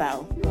Patch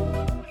Bell.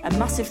 A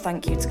massive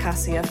thank you to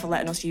Cassia for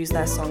letting us use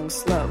their song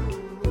Slow.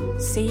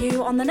 See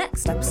you on the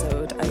next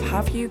episode of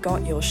Have You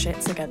Got Your Shit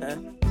Together?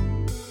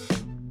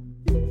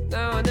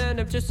 Now and then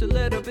I'm just a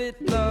little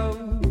bit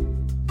low.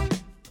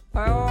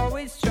 I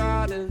always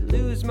try to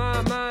lose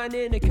my mind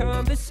in a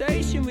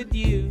conversation with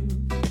you.